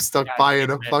now I'm stuck buying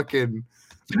a fucking.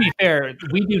 To be fair,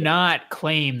 we do not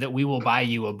claim that we will buy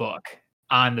you a book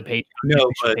on the Patreon. No,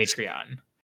 Patreon.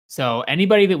 So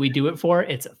anybody that we do it for,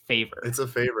 it's a favor. It's a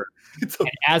favor. And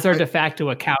as our de facto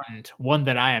accountant, one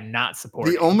that I am not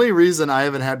supporting. The only reason I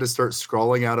haven't had to start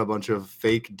scrolling out a bunch of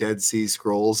fake Dead Sea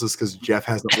Scrolls is because Jeff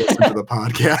hasn't listened to the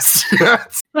podcast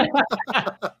yet.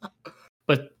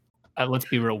 But let's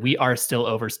be real, we are still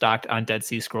overstocked on Dead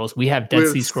Sea Scrolls. We have Dead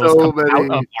Sea Scrolls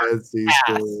coming out of Dead Sea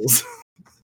Scrolls.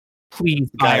 Please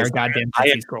buy our goddamn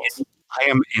Dead Sea Scrolls. I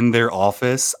am in their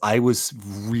office. I was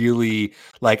really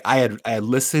like I had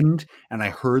listened and I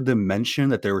heard them mention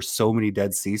that there were so many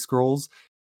Dead Sea Scrolls.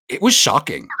 It was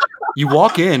shocking. You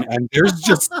walk in and there's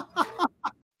just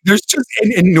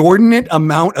an inordinate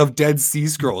amount of Dead Sea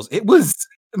Scrolls. It was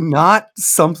not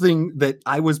something that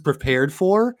I was prepared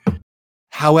for.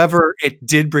 However, it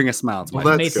did bring a smile to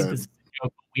my face.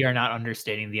 We are not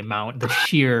understating the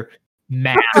sheer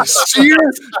mass, the sheer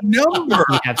number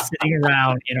we have sitting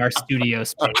around in our studio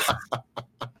space.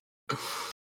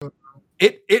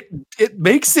 It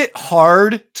makes it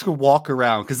hard to walk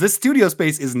around because this studio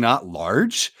space is not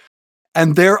large,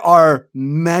 and there are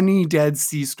many Dead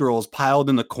Sea Scrolls piled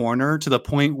in the corner to the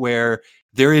point where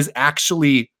there is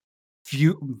actually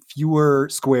fewer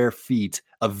square feet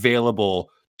available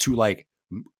to like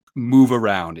move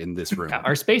around in this room.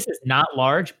 Our space is not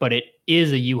large, but it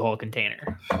is a U-Haul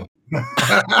container.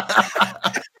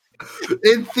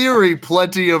 In theory,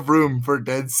 plenty of room for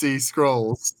Dead Sea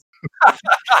Scrolls.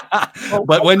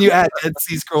 But when you add Dead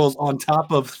Sea Scrolls on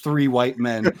top of 3 white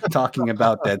men talking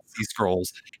about Dead Sea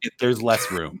Scrolls, there's less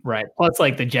room. Right. Plus,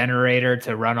 like the generator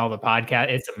to run all the podcast,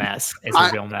 it's a mess. It's a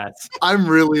real mess. I'm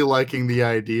really liking the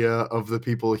idea of the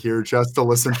people here just to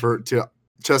listen to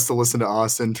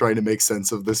Austin trying to make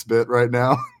sense of this bit right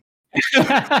now.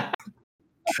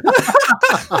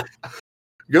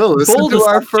 Go listen to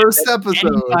our first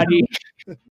episode.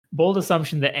 Bold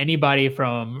assumption that anybody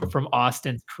from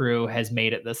Austin's crew has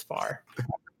made it this far.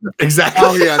 Exactly.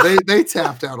 Oh yeah, they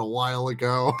tapped out a while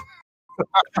ago.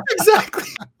 Exactly.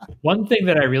 One thing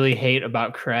that I really hate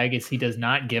about Craig is he does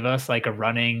not give us like a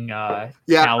running I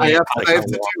have to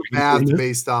do math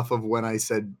based off of when I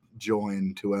said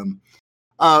join to him.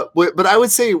 But I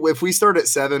would say if we start at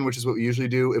 7, which is what we usually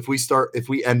do, if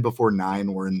we end before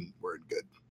 9, we're in good.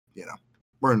 You know,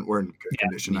 we're in good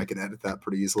condition. I can edit that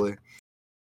pretty easily.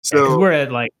 So we're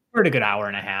at a good hour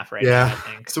and a half right now, I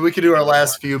think. So we could do our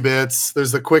last few bits.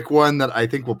 There's the quick one that I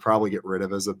think we'll probably get rid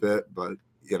of as a bit, but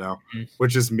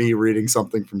which is me reading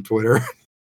something from Twitter.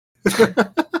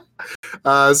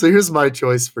 So here's my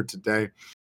choice for today,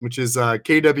 which is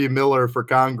KW Miller for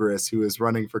Congress, who is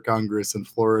running for Congress in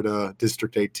Florida,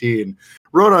 District 18,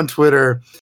 wrote on Twitter,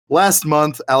 last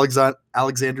month,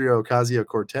 Alexandria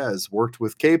Ocasio-Cortez worked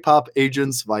with K-pop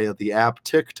agents via the app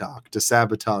TikTok to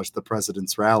sabotage the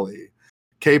president's rally.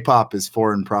 K-pop is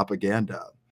foreign propaganda.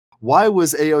 Why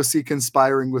was AOC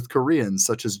conspiring with Koreans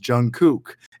such as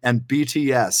Jungkook and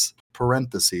BTS,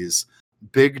 parentheses,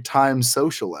 big-time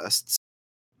socialists,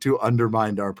 to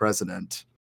undermine our president?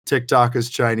 TikTok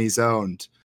is Chinese-owned.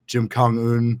 Kim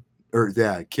Jong-un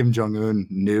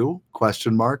knew? ?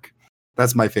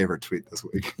 That's my favorite tweet this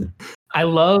week. I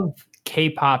love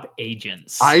K-pop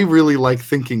agents. I really like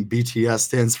thinking BTS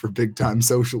stands for big-time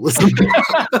socialism.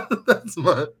 That's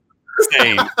my...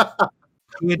 Same.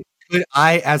 Could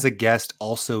I, as a guest,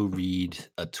 also read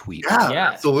a tweet?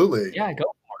 Yeah, absolutely. Yeah, go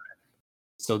for it.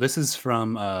 So this is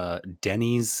from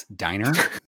Denny's Diner.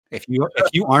 If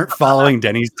you aren't following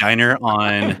Denny's Diner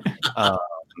on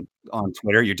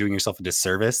Twitter, you're doing yourself a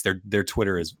disservice. Their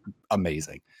Twitter is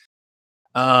amazing,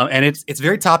 and it's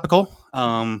very topical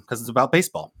because it's about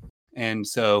baseball. And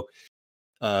so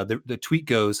the tweet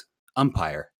goes,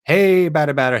 umpire. Hey,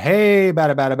 batter, hey,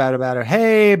 batter,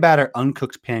 hey, batter,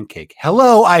 uncooked pancake.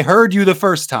 Hello, I heard you the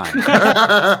first time.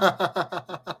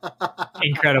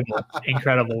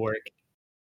 Incredible work.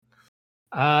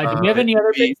 Do we have any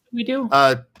other things that we do?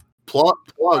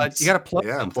 Plugs. You got to plug.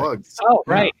 Yeah, something. plugs. Oh,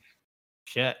 right.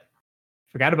 Shit.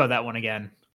 Forgot about that one again.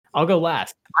 I'll go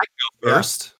last. I go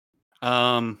first.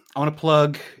 I want to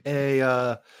plug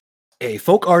a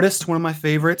folk artist, one of my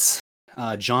favorites,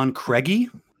 John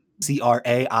Craigie.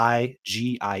 Craigie. I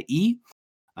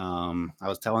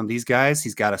was telling these guys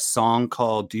he's got a song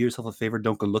called "Do Yourself a Favor,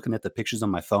 Don't Go Looking at the Pictures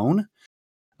on My Phone."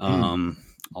 All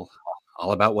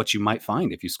about what you might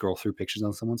find if you scroll through pictures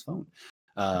on someone's phone.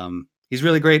 He's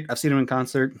really great. I've seen him in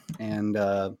concert, and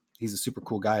he's a super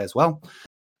cool guy as well.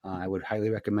 I would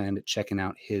highly recommend checking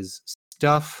out his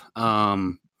stuff.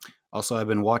 Also, I've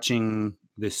been watching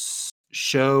this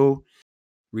show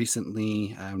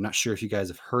recently. I'm not sure if you guys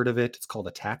have heard of it. It's called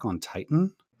Attack on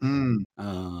Titan.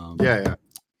 Yeah.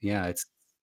 It's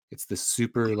this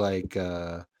super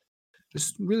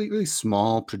just really, really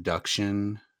small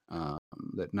production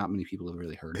that not many people have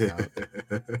really heard about.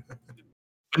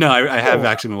 No, I have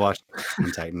actually been watching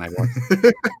Attack on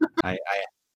Titan.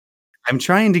 I'm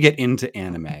trying to get into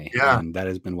anime. Yeah. And that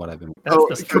has been what I've been.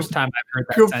 That's the first time I've heard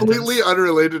that. Completely sentence.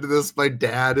 Unrelated to this, my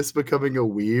dad is becoming a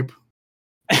weeb.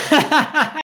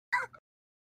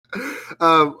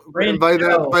 And by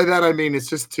that I mean it's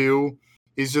just 2.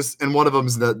 He's just, and one of them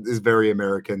is very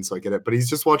American, so I get it. But he's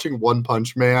just watching One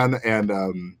Punch Man and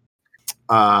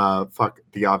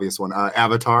the obvious one,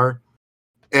 Avatar.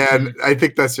 And I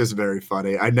think that's just very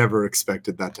funny. I never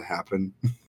expected that to happen.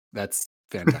 That's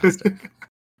fantastic.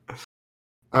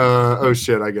 Oh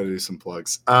shit, I gotta do some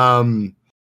plugs.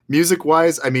 Music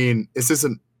wise, I mean, this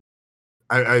isn't.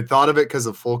 I thought of it because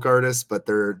of folk artists, but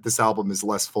this album is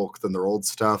less folk than their old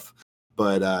stuff.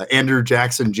 But Andrew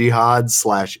Jackson Jihad /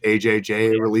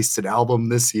 AJJ released an album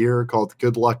this year called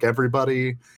Good Luck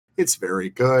Everybody. It's very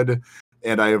good.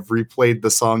 And I have replayed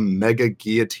the song Mega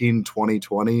Guillotine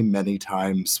 2020 many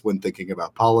times when thinking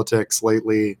about politics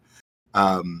lately.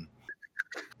 And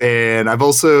I've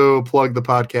also plugged the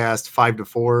podcast 5 to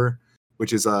 4,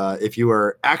 which is if you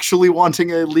are actually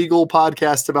wanting a legal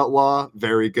podcast about law,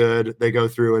 very good. They go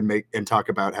through and talk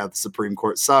about how the Supreme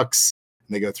Court sucks.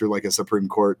 And they go through like a Supreme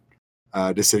Court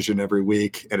decision every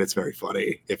week, and it's very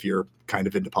funny if you're kind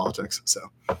of into politics. So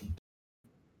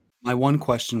my one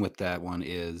question with that one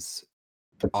is,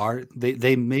 are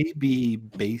they may be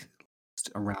based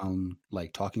around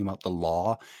like talking about the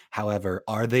law, however,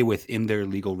 are they within their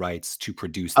legal rights to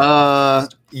produce that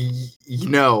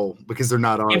because they're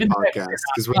not our podcast,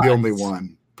 because we're the only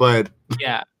one. But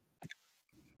yeah,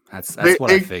 that's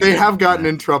what I figured. They have gotten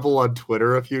in trouble on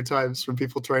Twitter a few times from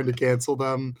people trying to cancel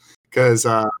them, because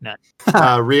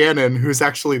Rhiannon, who's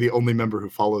actually the only member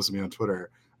who follows me on Twitter,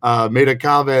 made a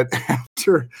comment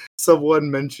after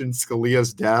someone mentioned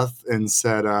Scalia's death and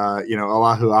said,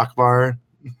 Allahu Akbar.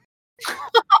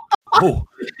 Oh.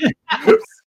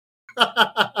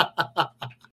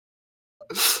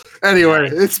 Anyway,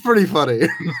 it's pretty funny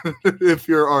if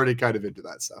you're already kind of into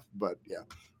that stuff. But yeah.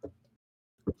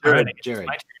 All right, Jared.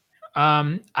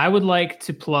 I would like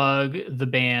to plug the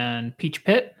band Peach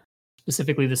Pit,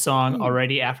 specifically the song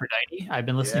Already Aphrodite. I've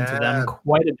been listening to them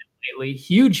quite a bit lately.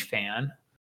 Huge fan.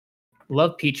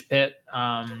 Love Peach Pit.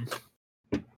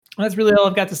 That's really all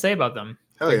I've got to say about them.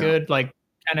 They're good, like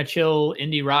kind of chill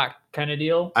indie rock kind of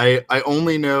deal. I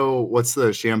only know what's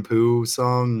the Shampoo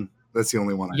song. That's the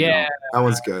only one I know. That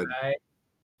one's good.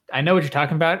 I know what you're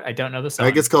talking about. I don't know the song. I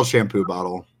think it's called Shampoo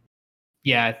Bottle.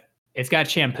 Yeah, it's got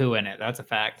shampoo in it. That's a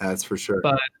fact. That's for sure.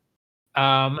 But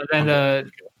then the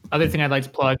other thing I'd like to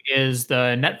plug is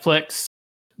the Netflix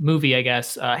movie, I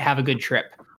guess, Have a Good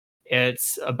Trip.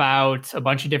 It's about a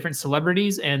bunch of different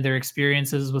celebrities and their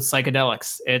experiences with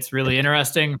psychedelics. It's really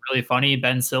interesting, really funny.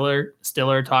 Ben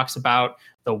Stiller talks about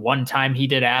the one time he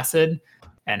did acid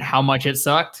and how much it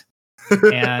sucked,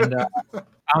 and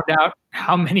found out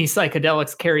how many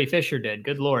psychedelics Carrie Fisher did.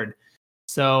 Good Lord.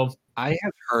 So I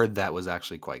have heard that was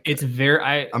actually quite good. It's very,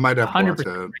 I might have 100%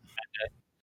 to watch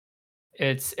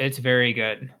it. It's very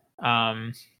good.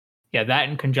 Yeah, that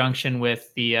in conjunction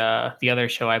with the other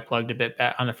show I plugged a bit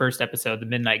back on the first episode, the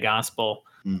Midnight Gospel.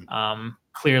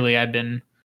 Clearly, I've been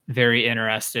very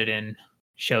interested in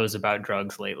shows about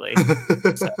drugs lately.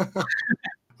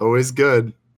 Always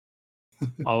good.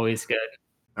 Always good.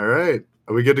 All right,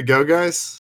 are we good to go,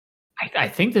 guys? I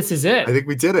think this is it. I think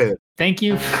we did it. Thank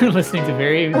you for listening to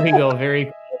Very Legal, Very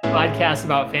Cool podcast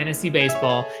about fantasy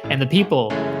baseball and the people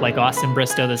like Austin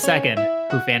Bristow II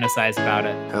who fantasize about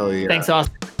it. Hell yeah. Thanks,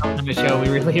 Austin, for coming on the show. We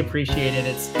really appreciate it.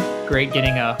 It's great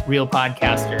getting a real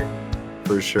podcaster.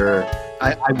 For sure.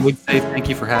 I would say thank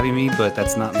you for having me, but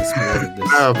that's not in the spirit of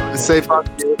this. No, safe on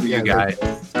you guys.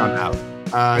 I'm out.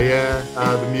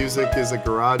 The music is a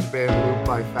GarageBand loop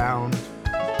I found.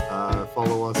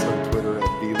 Follow us on Twitter at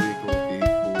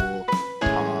BeLegalBeCoolPod.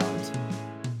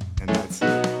 And that's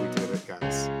it. We did it,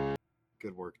 guys.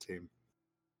 Good work, team.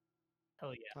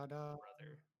 Hell yeah, brother.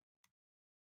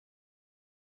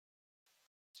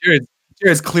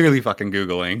 Jared's clearly fucking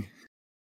Googling.